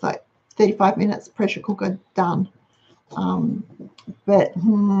hours. It's like 35 minutes, pressure cooker, done. And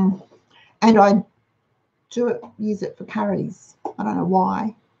I use it for curries. I don't know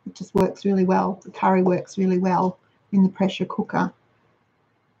why. It just works really well. The curry works really well in the pressure cooker.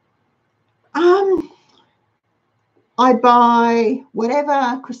 I buy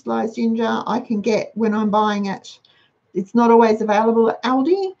whatever crystallized ginger I can get when I'm buying it. It's not always available at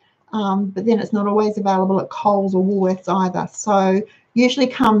Aldi, but then it's not always available at Coles or Woolworths either. So usually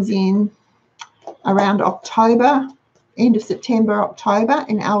comes in around October, end of September, October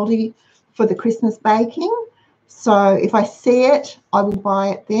in Aldi for the Christmas baking. So if I see it, I will buy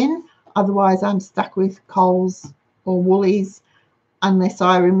it then. Otherwise, I'm stuck with Coles or Woolies unless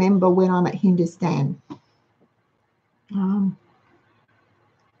I remember when I'm at Hindustan.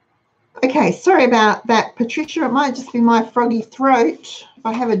 Okay, sorry about that, Patricia. It might just be my froggy throat. If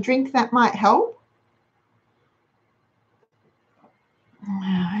I have a drink, that might help.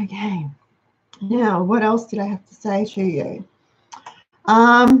 Okay. Now, what else did I have to say to you?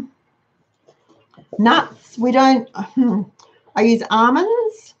 Nuts. We don't. I use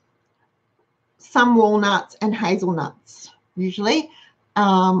almonds, some walnuts, and hazelnuts usually.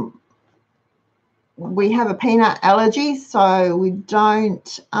 We have a peanut allergy, so we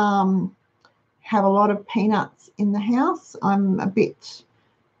don't have a lot of peanuts in the house. I'm a bit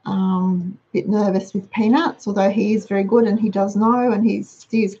nervous with peanuts, although he is very good and he does know, and he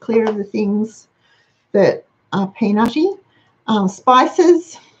steers clear of the things that are peanutty.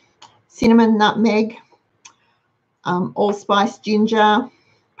 Spices, cinnamon, nutmeg, allspice, ginger,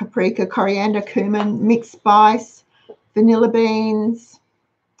 paprika, coriander, cumin, mixed spice, vanilla beans,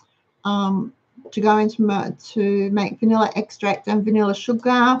 to go into to make vanilla extract and vanilla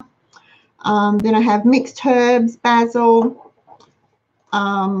sugar. Then I have mixed herbs, basil,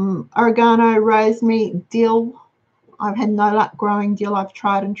 oregano, rosemary, dill. I've had no luck growing dill. I've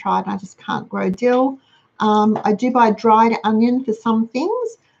tried and tried and I just can't grow dill. I do buy dried onion for some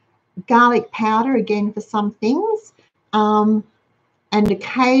things, garlic powder again for some things, and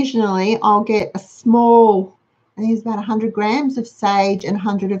occasionally I'll get a small, I think it's about 100 grams of sage and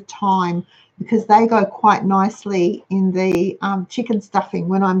 100 of thyme, because they go quite nicely in the chicken stuffing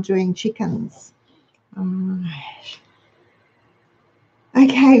when I'm doing chickens.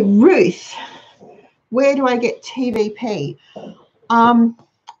 Okay, Ruth, where do I get TVP?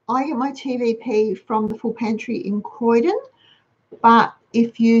 I get my TVP from the Full Pantry in Croydon, but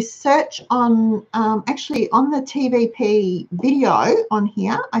if you search on, actually on the TVP video on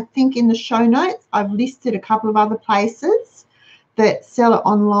here, I think in the show notes, I've listed a couple of other places that sell it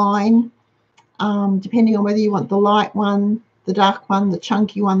online, depending on whether you want the light one, the dark one, the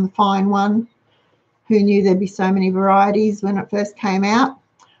chunky one, the fine one, Who knew there'd be so many varieties when it first came out?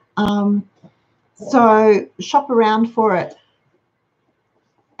 So shop around for it.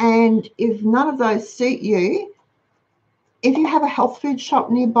 And if none of those suit you, if you have a health food shop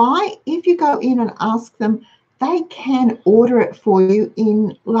nearby, if you go in and ask them, they can order it for you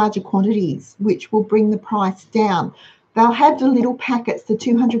in larger quantities, which will bring the price down. They'll have the little packets, the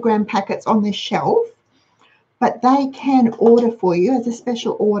 200-gram packets on their shelf, but they can order for you as a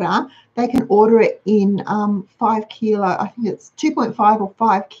special order. They can order it in 5 kilo, I think it's 2.5 or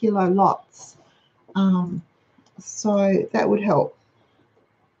 5 kilo lots. So that would help.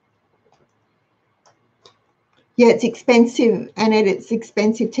 Yeah, it's expensive, and it's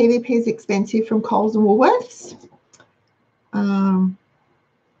expensive. TVP is expensive from Coles and Woolworths.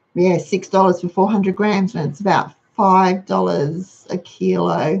 Yeah, $6 for 400 grams, and it's about $5 a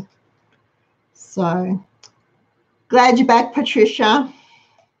kilo. So glad you're back, Patricia.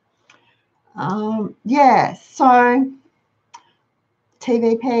 Yeah, so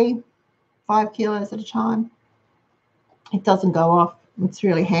TVP, 5 kilos at a time. It doesn't go off. It's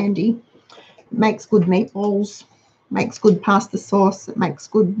really handy. It makes good meatballs, makes good pasta sauce, it makes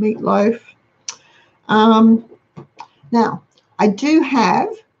good meatloaf. Now, I do have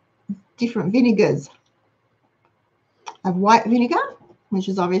different vinegars. I have white vinegar, which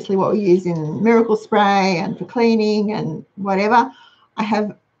is obviously what we use in Miracle Spray and for cleaning and whatever. I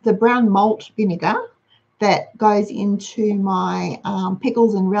have the brown malt vinegar that goes into my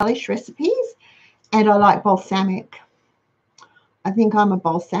pickles and relish recipes, and I like balsamic. I think I'm a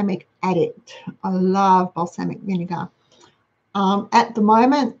balsamic addict. I love balsamic vinegar. At the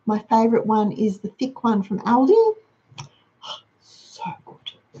moment, my favourite one is the thick one from Aldi. So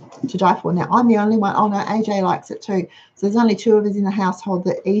good to die for. Now, I'm the only one. Oh, no, AJ likes it too. So there's only 2 of us in the household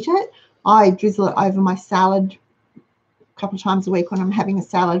that eat it. I drizzle it over my salad a couple of times a week when I'm having a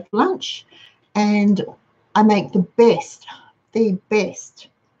salad for lunch. And I make the best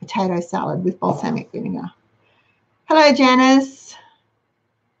potato salad with balsamic vinegar. Hello, Janice.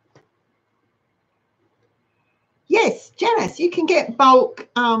 Yes, Janice, you can get bulk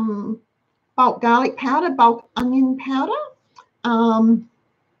garlic powder, bulk onion powder.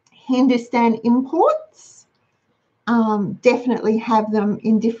 Hindustan Imports definitely have them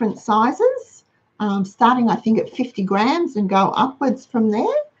in different sizes, starting I think at 50 grams and go upwards from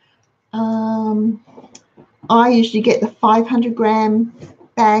there. I usually get the 500-gram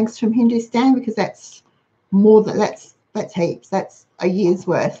bags from Hindustan because that's more than that's heaps. That's a year's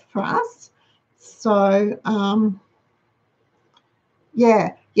worth for us. So yeah,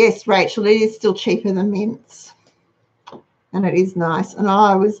 yes, Rachel, it is still cheaper than mince, and it is nice. And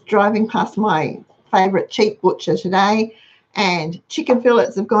I was driving past my favourite cheap butcher today, and chicken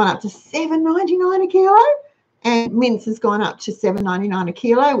fillets have gone up to $7.99 a kilo, and mince has gone up to $7.99 a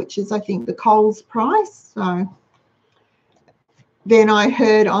kilo, which is I think the Coles price. So then I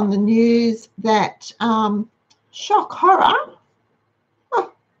heard on the news that shock horror.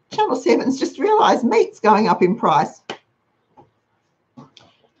 Oh, Channel 7's just realised meat's going up in price.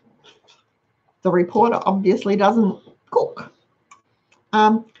 The reporter obviously doesn't cook.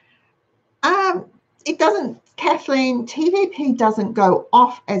 It doesn't, Kathleen, TVP doesn't go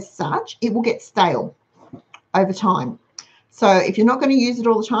off as such. It will get stale over time. So if you're not going to use it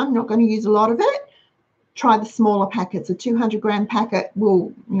all the time, not going to use a lot of it, try the smaller packets. A 200-gram packet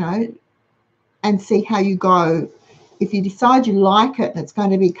will, and see how you go. If you decide you like it and it's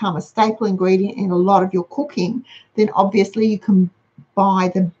going to become a staple ingredient in a lot of your cooking, then obviously you can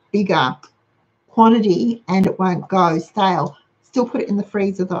buy the bigger quantity and it won't go stale. Still put it in the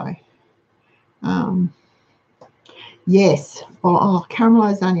freezer though. Yes.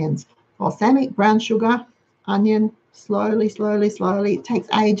 Caramelized onions, balsamic, brown sugar, onion, slowly. It takes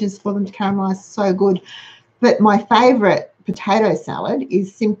ages for them to caramelize. So good. But my favorite potato salad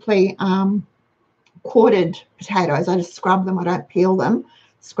is simply quartered potatoes. I just scrub them. I don't peel them.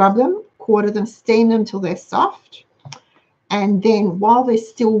 Scrub them, quarter them, steam them till they're soft. And then while they're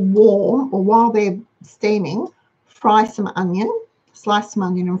still warm or while they're steaming, fry some onion, slice some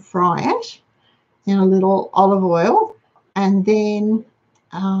onion and fry it in a little olive oil. And then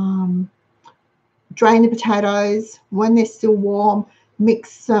drain the potatoes. When they're still warm,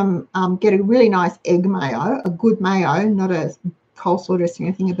 mix some, get a really nice egg mayo, a good mayo, not a coleslaw dressing or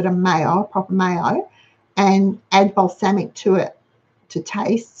anything, but a mayo, a proper mayo, and add balsamic to it to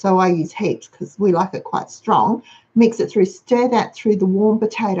taste. So I use heaps because we like it quite strong. Mix it through, stir that through the warm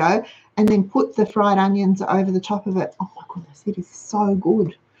potato, and then put the fried onions over the top of it. Oh my goodness, it is so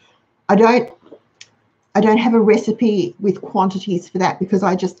good. I don't have a recipe with quantities for that because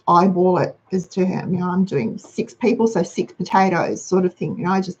I just eyeball it as to how, I'm doing 6 people, so 6 potatoes sort of thing.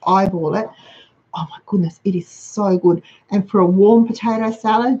 I just eyeball it. Oh my goodness, it is so good. And for a warm potato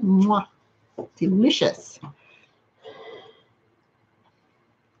salad, mwah, delicious.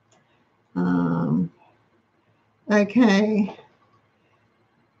 Okay.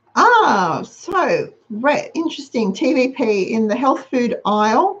 So interesting. TVP in the health food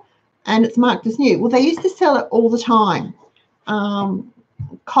aisle, and it's marked as new. Well, they used to sell it all the time.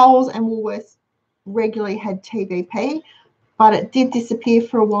 Coles and Woolworths regularly had TVP, but it did disappear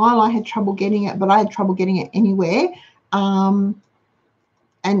for a while. I had trouble getting it, but I had trouble getting it anywhere. And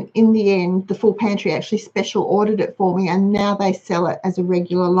in the end, the Full Pantry actually special ordered it for me, and now they sell it as a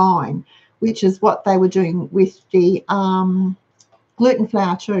regular line, which is what they were doing with the gluten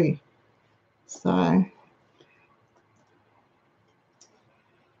flour too. So,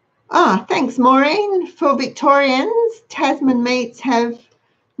 thanks, Maureen. For Victorians, Tasman meats have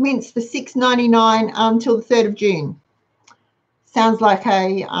mince for $6.99 until the 3rd of June. Sounds like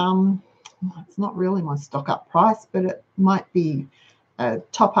a, it's not really my stock up price, but it might be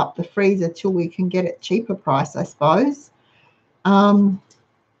top up the freezer till we can get it cheaper price, I suppose.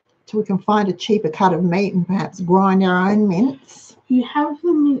 Till we can find a cheaper cut of meat and perhaps grind our own mince. You have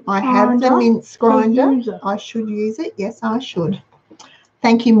the mince grinder. I have the mince grinder. I should use it. Yes, I should.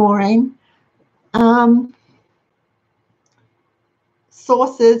 Thank you, Maureen.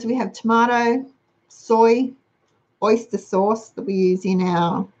 Sauces, we have tomato, soy, oyster sauce that we use in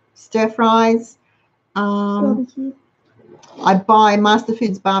our stir fries. Barbecue. I buy Master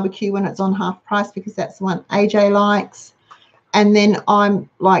Foods barbecue when it's on half price because that's the one AJ likes. And then I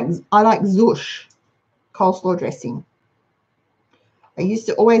like Zush coleslaw dressing. I used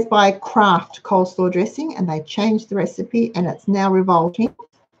to always buy Kraft coleslaw dressing, and they changed the recipe, and it's now revolting.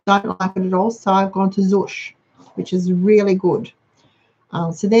 Don't like it at all, so I've gone to Zush, which is really good.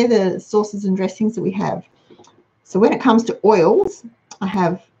 So they're the sauces and dressings that we have. So when it comes to oils, I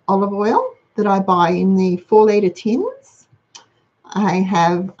have olive oil that I buy in the 4-litre tins. I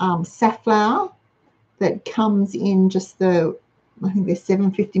have safflower that comes in just the, I think they're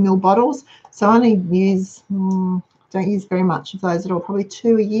 750ml bottles. So I only use, don't use very much of those at all, probably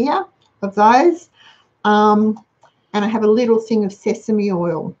 2 a year of those. And I have a little thing of sesame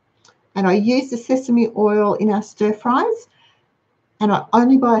oil. And I use the sesame oil in our stir fries. And I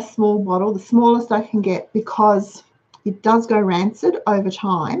only buy a small bottle, the smallest I can get, because it does go rancid over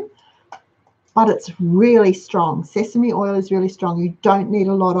time. But it's really strong. Sesame oil is really strong. You don't need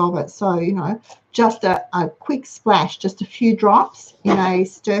a lot of it. So, you know, just a quick splash, just a few drops in a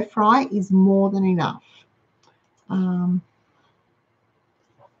stir fry is more than enough.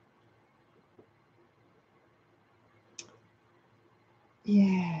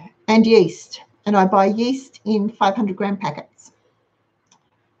 Yeah, and yeast. And I buy yeast in 500-gram packets.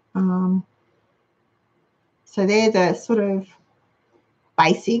 So they're the sort of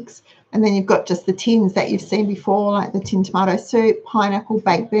basics. And then you've got just the tins that you've seen before, like the tin tomato soup, pineapple,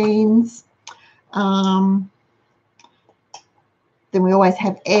 baked beans. Then we always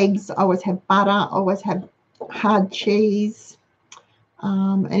have eggs. I always have butter. I always have hard cheese.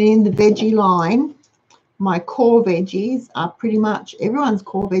 And in the veggie line, my core veggies are pretty much everyone's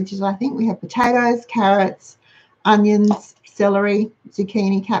core veggies. I think we have potatoes, carrots, onions, celery,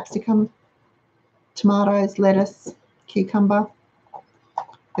 zucchini, capsicum, tomatoes, lettuce, cucumber.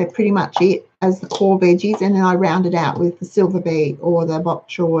 They're pretty much it as the core veggies, and then I round it out with the silver beet or the bok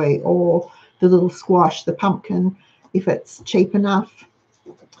choy or the little squash, the pumpkin, if it's cheap enough.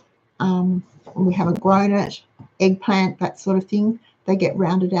 We haven't grown it, eggplant, that sort of thing. They get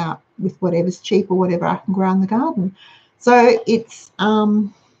rounded out with whatever's cheap or whatever I can grow in the garden. So it's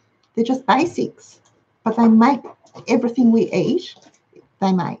they're just basics, but they make everything we eat,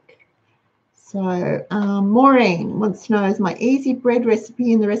 they make. So Maureen wants to know, is my easy bread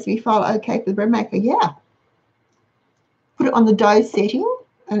recipe in the recipe file okay for the bread maker? Yeah. Put it on the dough setting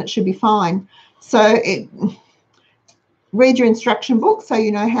and it should be fine. So read your instruction book so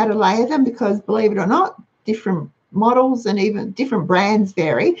you know how to layer them, because believe it or not, different models and even different brands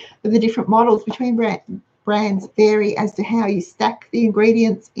vary, but the different models between brands vary as to how you stack the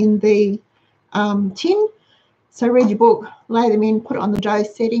ingredients in the tin. So read your book, lay them in, put it on the dough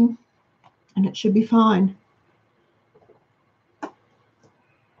setting, and it should be fine.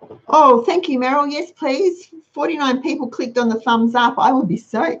 Oh, thank you, Meryl. Yes, please. 49 people clicked on the thumbs up. I would be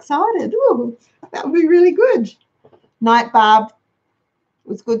so excited. Ooh, that would be really good. Night, Barb. It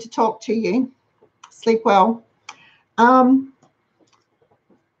was good to talk to you. Sleep well.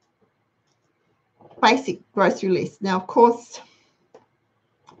 Basic grocery list. Now, of course,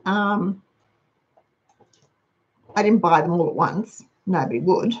 I didn't buy them all at once. Nobody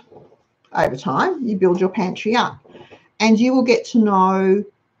would. Over time, you build your pantry up, and you will get to know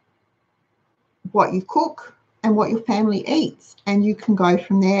what you cook and what your family eats, and you can go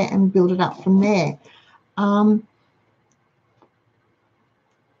from there and build it up from there.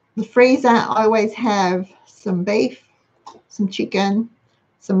 The freezer, I always have some beef, some chicken,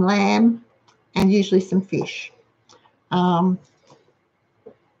 some lamb, and usually some fish. The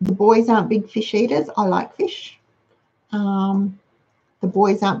boys aren't big fish eaters. I like fish. The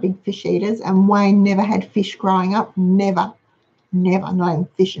boys aren't big fish eaters, and Wayne never had fish growing up. Never, not even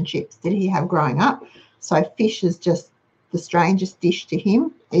fish and chips did he have growing up. So fish is just the strangest dish to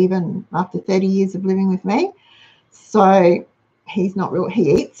him, even after 30 years of living with me. So he's not real,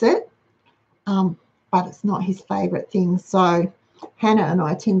 he eats it, but it's not his favourite thing. So Hannah and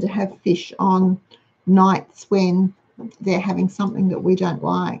I tend to have fish on nights when they're having something that we don't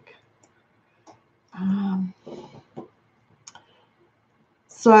like.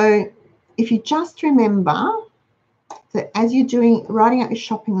 So if you just remember that as you're writing out your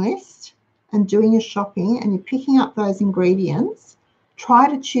shopping list and doing your shopping and you're picking up those ingredients, try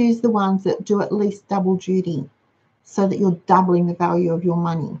to choose the ones that do at least double duty so that you're doubling the value of your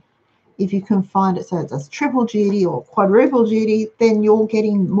money. If you can find it so it does triple duty or quadruple duty, then you're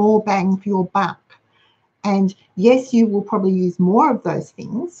getting more bang for your buck. And yes, you will probably use more of those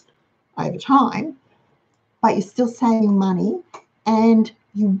things over time, but you're still saving money and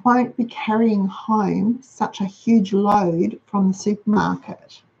you won't be carrying home such a huge load from the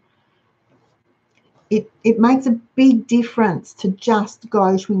supermarket. It makes a big difference to just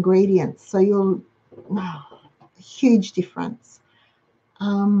go to ingredients. So you'll, a huge difference.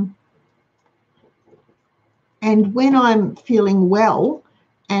 And when I'm feeling well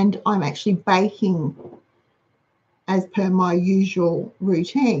and I'm actually baking as per my usual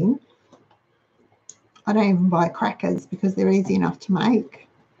routine, I don't even buy crackers because they're easy enough to make.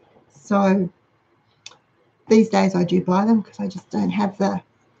 So these days I do buy them because I just don't have the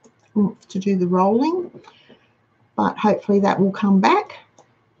oomph to do the rolling. But hopefully that will come back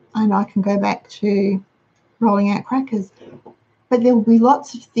and I can go back to rolling out crackers. But there will be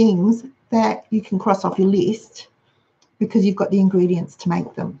lots of things that you can cross off your list because you've got the ingredients to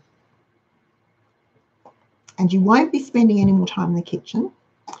make them. And you won't be spending any more time in the kitchen.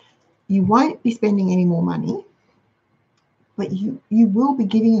 You won't be spending any more money, but you will be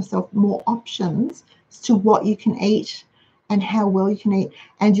giving yourself more options as to what you can eat and how well you can eat.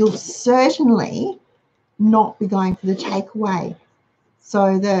 And you'll certainly not be going for the takeaway.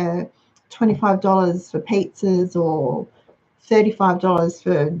 So the $25 for pizzas or $35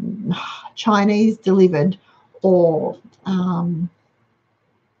 for Chinese delivered, or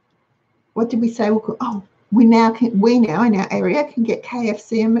what did we say? Oh, we now in our area can get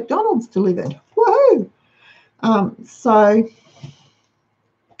KFC and McDonald's delivered. Woohoo! So,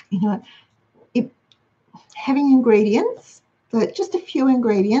 you know, having ingredients, just a few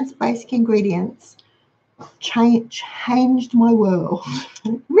ingredients, basic ingredients, changed my world.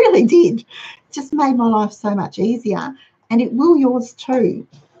 It really did. It just made my life so much easier, and it will yours too.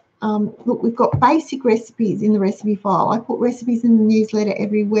 Look, we've got basic recipes in the recipe file. I put recipes in the newsletter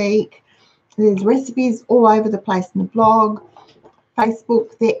every week. There's recipes all over the place in the blog,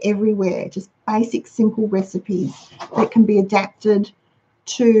 Facebook, they're everywhere. Just basic, simple recipes that can be adapted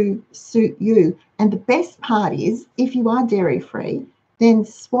to suit you. And the best part is, if you are dairy-free, then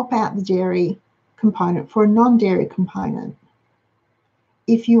swap out the dairy component for a non-dairy component.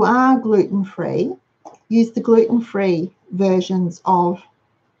 If you are gluten-free, use the gluten-free versions of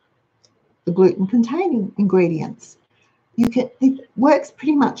the gluten-containing ingredients. It works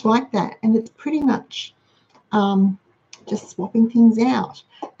pretty much like that, and it's pretty much just swapping things out.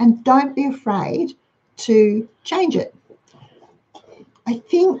 And don't be afraid to change it. I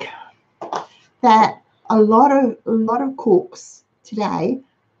think that a lot of cooks today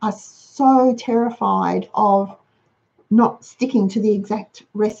are so terrified of not sticking to the exact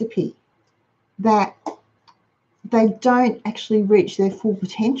recipe that they don't actually reach their full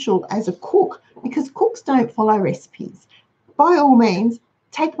potential as a cook, because cooks don't follow recipes. By all means,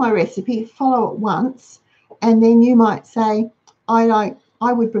 take my recipe, follow it once, and then you might say, I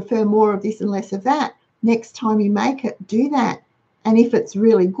would prefer more of this and less of that. Next time you make it, do that. And if it's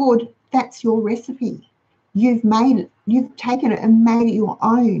really good, that's your recipe. You've made it, you've taken it and made it your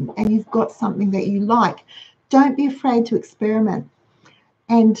own, and you've got something that you like. Don't be afraid to experiment.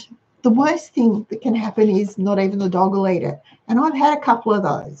 And the worst thing that can happen is not even the dog will eat it. And I've had a couple of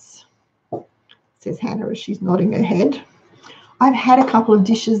those, says Hannah as she's nodding her head. I've had a couple of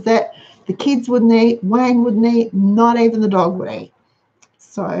dishes that the kids wouldn't eat, Wayne wouldn't eat, not even the dog would eat.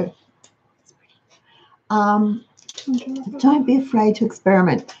 So don't be afraid to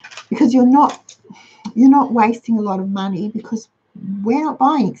experiment, because you're not wasting a lot of money, because we're not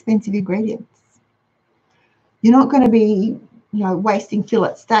buying expensive ingredients. You're not going to be, wasting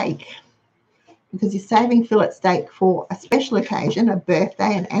fillet steak, because you're saving fillet steak for a special occasion, a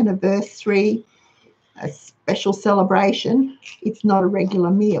birthday, an anniversary, a special celebration. It's not a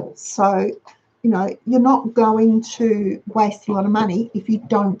regular meal. So, you're not going to waste a lot of money if it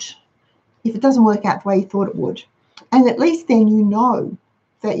doesn't work out the way you thought it would. And at least then you know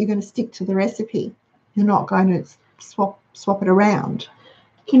that you're going to stick to the recipe. You're not going to swap it around.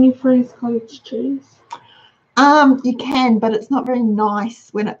 Can you freeze cottage cheese? You can, but it's not very nice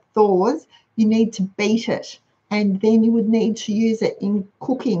when it thaws. You need to beat it, and then you would need to use it in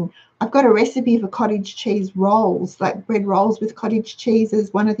cooking. I've got a recipe for cottage cheese rolls, like bread rolls with cottage cheese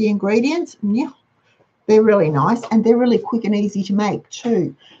as one of the ingredients. Yeah, they're really nice, and they're really quick and easy to make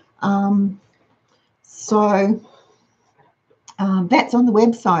too. That's on the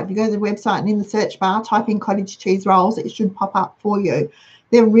website. If you go to the website and in the search bar, type in cottage cheese rolls, it should pop up for you.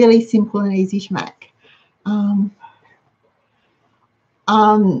 They're really simple and easy to make.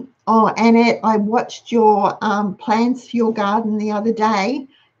 Annette, I watched your plans for your garden the other day.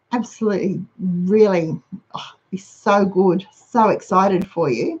 Absolutely, really, it's so good. So excited for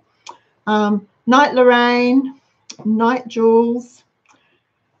you. Night, Lorraine. Night, Jules.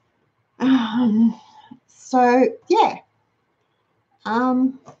 So, yeah.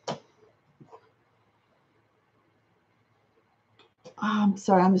 I'm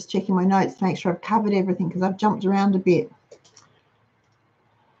sorry, I'm just checking my notes to make sure I've covered everything because I've jumped around a bit.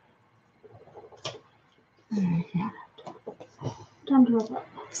 Okay. Time to wrap up.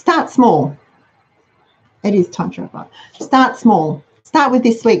 Start small. It is time to wrap up. Start small. Start with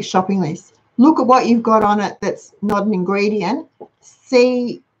this week's shopping list. Look at what you've got on it that's not an ingredient.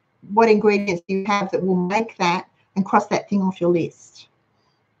 See what ingredients you have that will make that, and cross that thing off your list.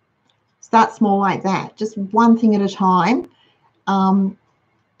 Start small like that, just one thing at a time, and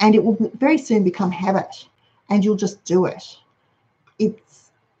it will very soon become habit, and you'll just do it.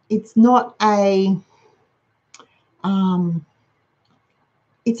 It's not a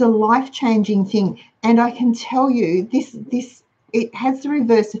it's a life-changing thing, and I can tell you this it has the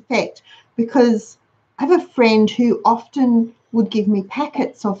reverse effect, because I have a friend who often would give me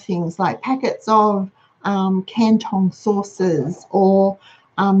packets of things, like packets of Canton sauces or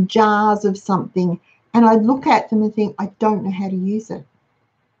jars of something, and I'd look at them and think, I don't know how to use it,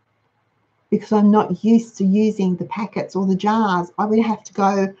 because I'm not used to using the packets or the jars. I would have to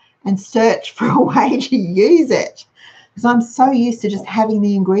go and search for a way to use it, because I'm so used to just having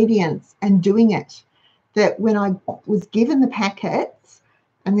the ingredients and doing it, that when I was given the packets,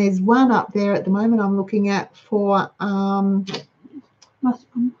 and there's one up there at the moment I'm looking at for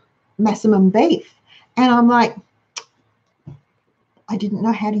Massimum beef, and I'm like, I didn't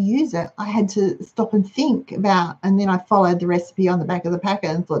know how to use it. I had to stop and think about, and then I followed the recipe on the back of the packet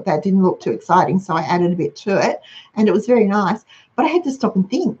and thought that didn't look too exciting, so I added a bit to it, and it was very nice, but I had to stop and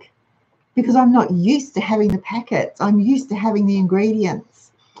think, because I'm not used to having the packets. I'm used to having the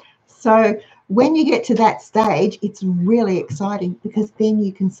ingredients. So when you get to that stage, it's really exciting, because then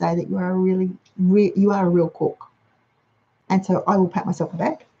you can say that you are a real cook. And so I will pat myself on the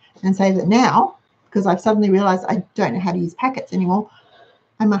back and say that now, because I've suddenly realized I don't know how to use packets anymore,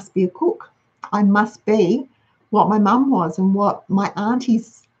 I must be a cook. I must be what my mum was and what my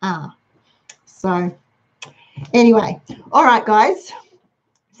aunties are. So anyway, all right, guys.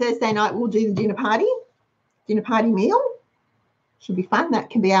 Thursday night we'll do the dinner party meal. Should be fun. That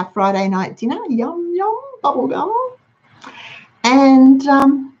can be our Friday night dinner. Yum, yum, bubble gum. And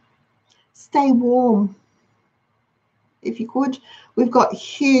stay warm if you could. We've got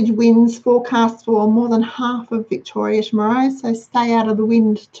huge winds forecast for more than half of Victoria tomorrow, so stay out of the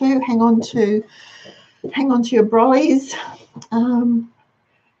wind too. Hang on to your brollies.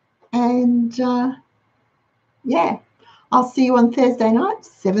 Yeah, I'll see you on Thursday night,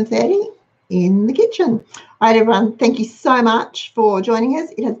 7:30 in the kitchen. All right, everyone, thank you so much for joining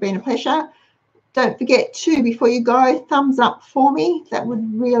us. It has been a pleasure. Don't forget to, before you go, thumbs up for me. That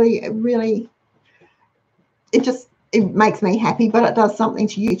would really, it makes me happy, but it does something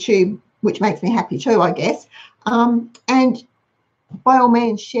to YouTube, which makes me happy too, I guess. And by all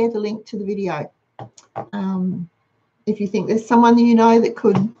means, share the link to the video. If you think there's someone you know that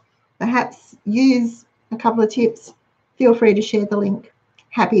could perhaps use a couple of tips, feel free to share the link.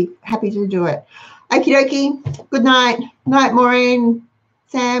 Happy to do it. Okie dokie. Good night. Night, Maureen,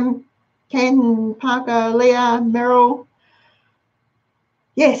 Sam, Ken, Parker, Leah, Meryl.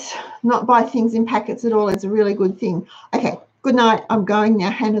 Yes, not buy things in packets at all is a really good thing. Okay, good night. I'm going now.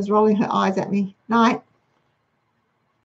 Hannah's rolling her eyes at me. Night.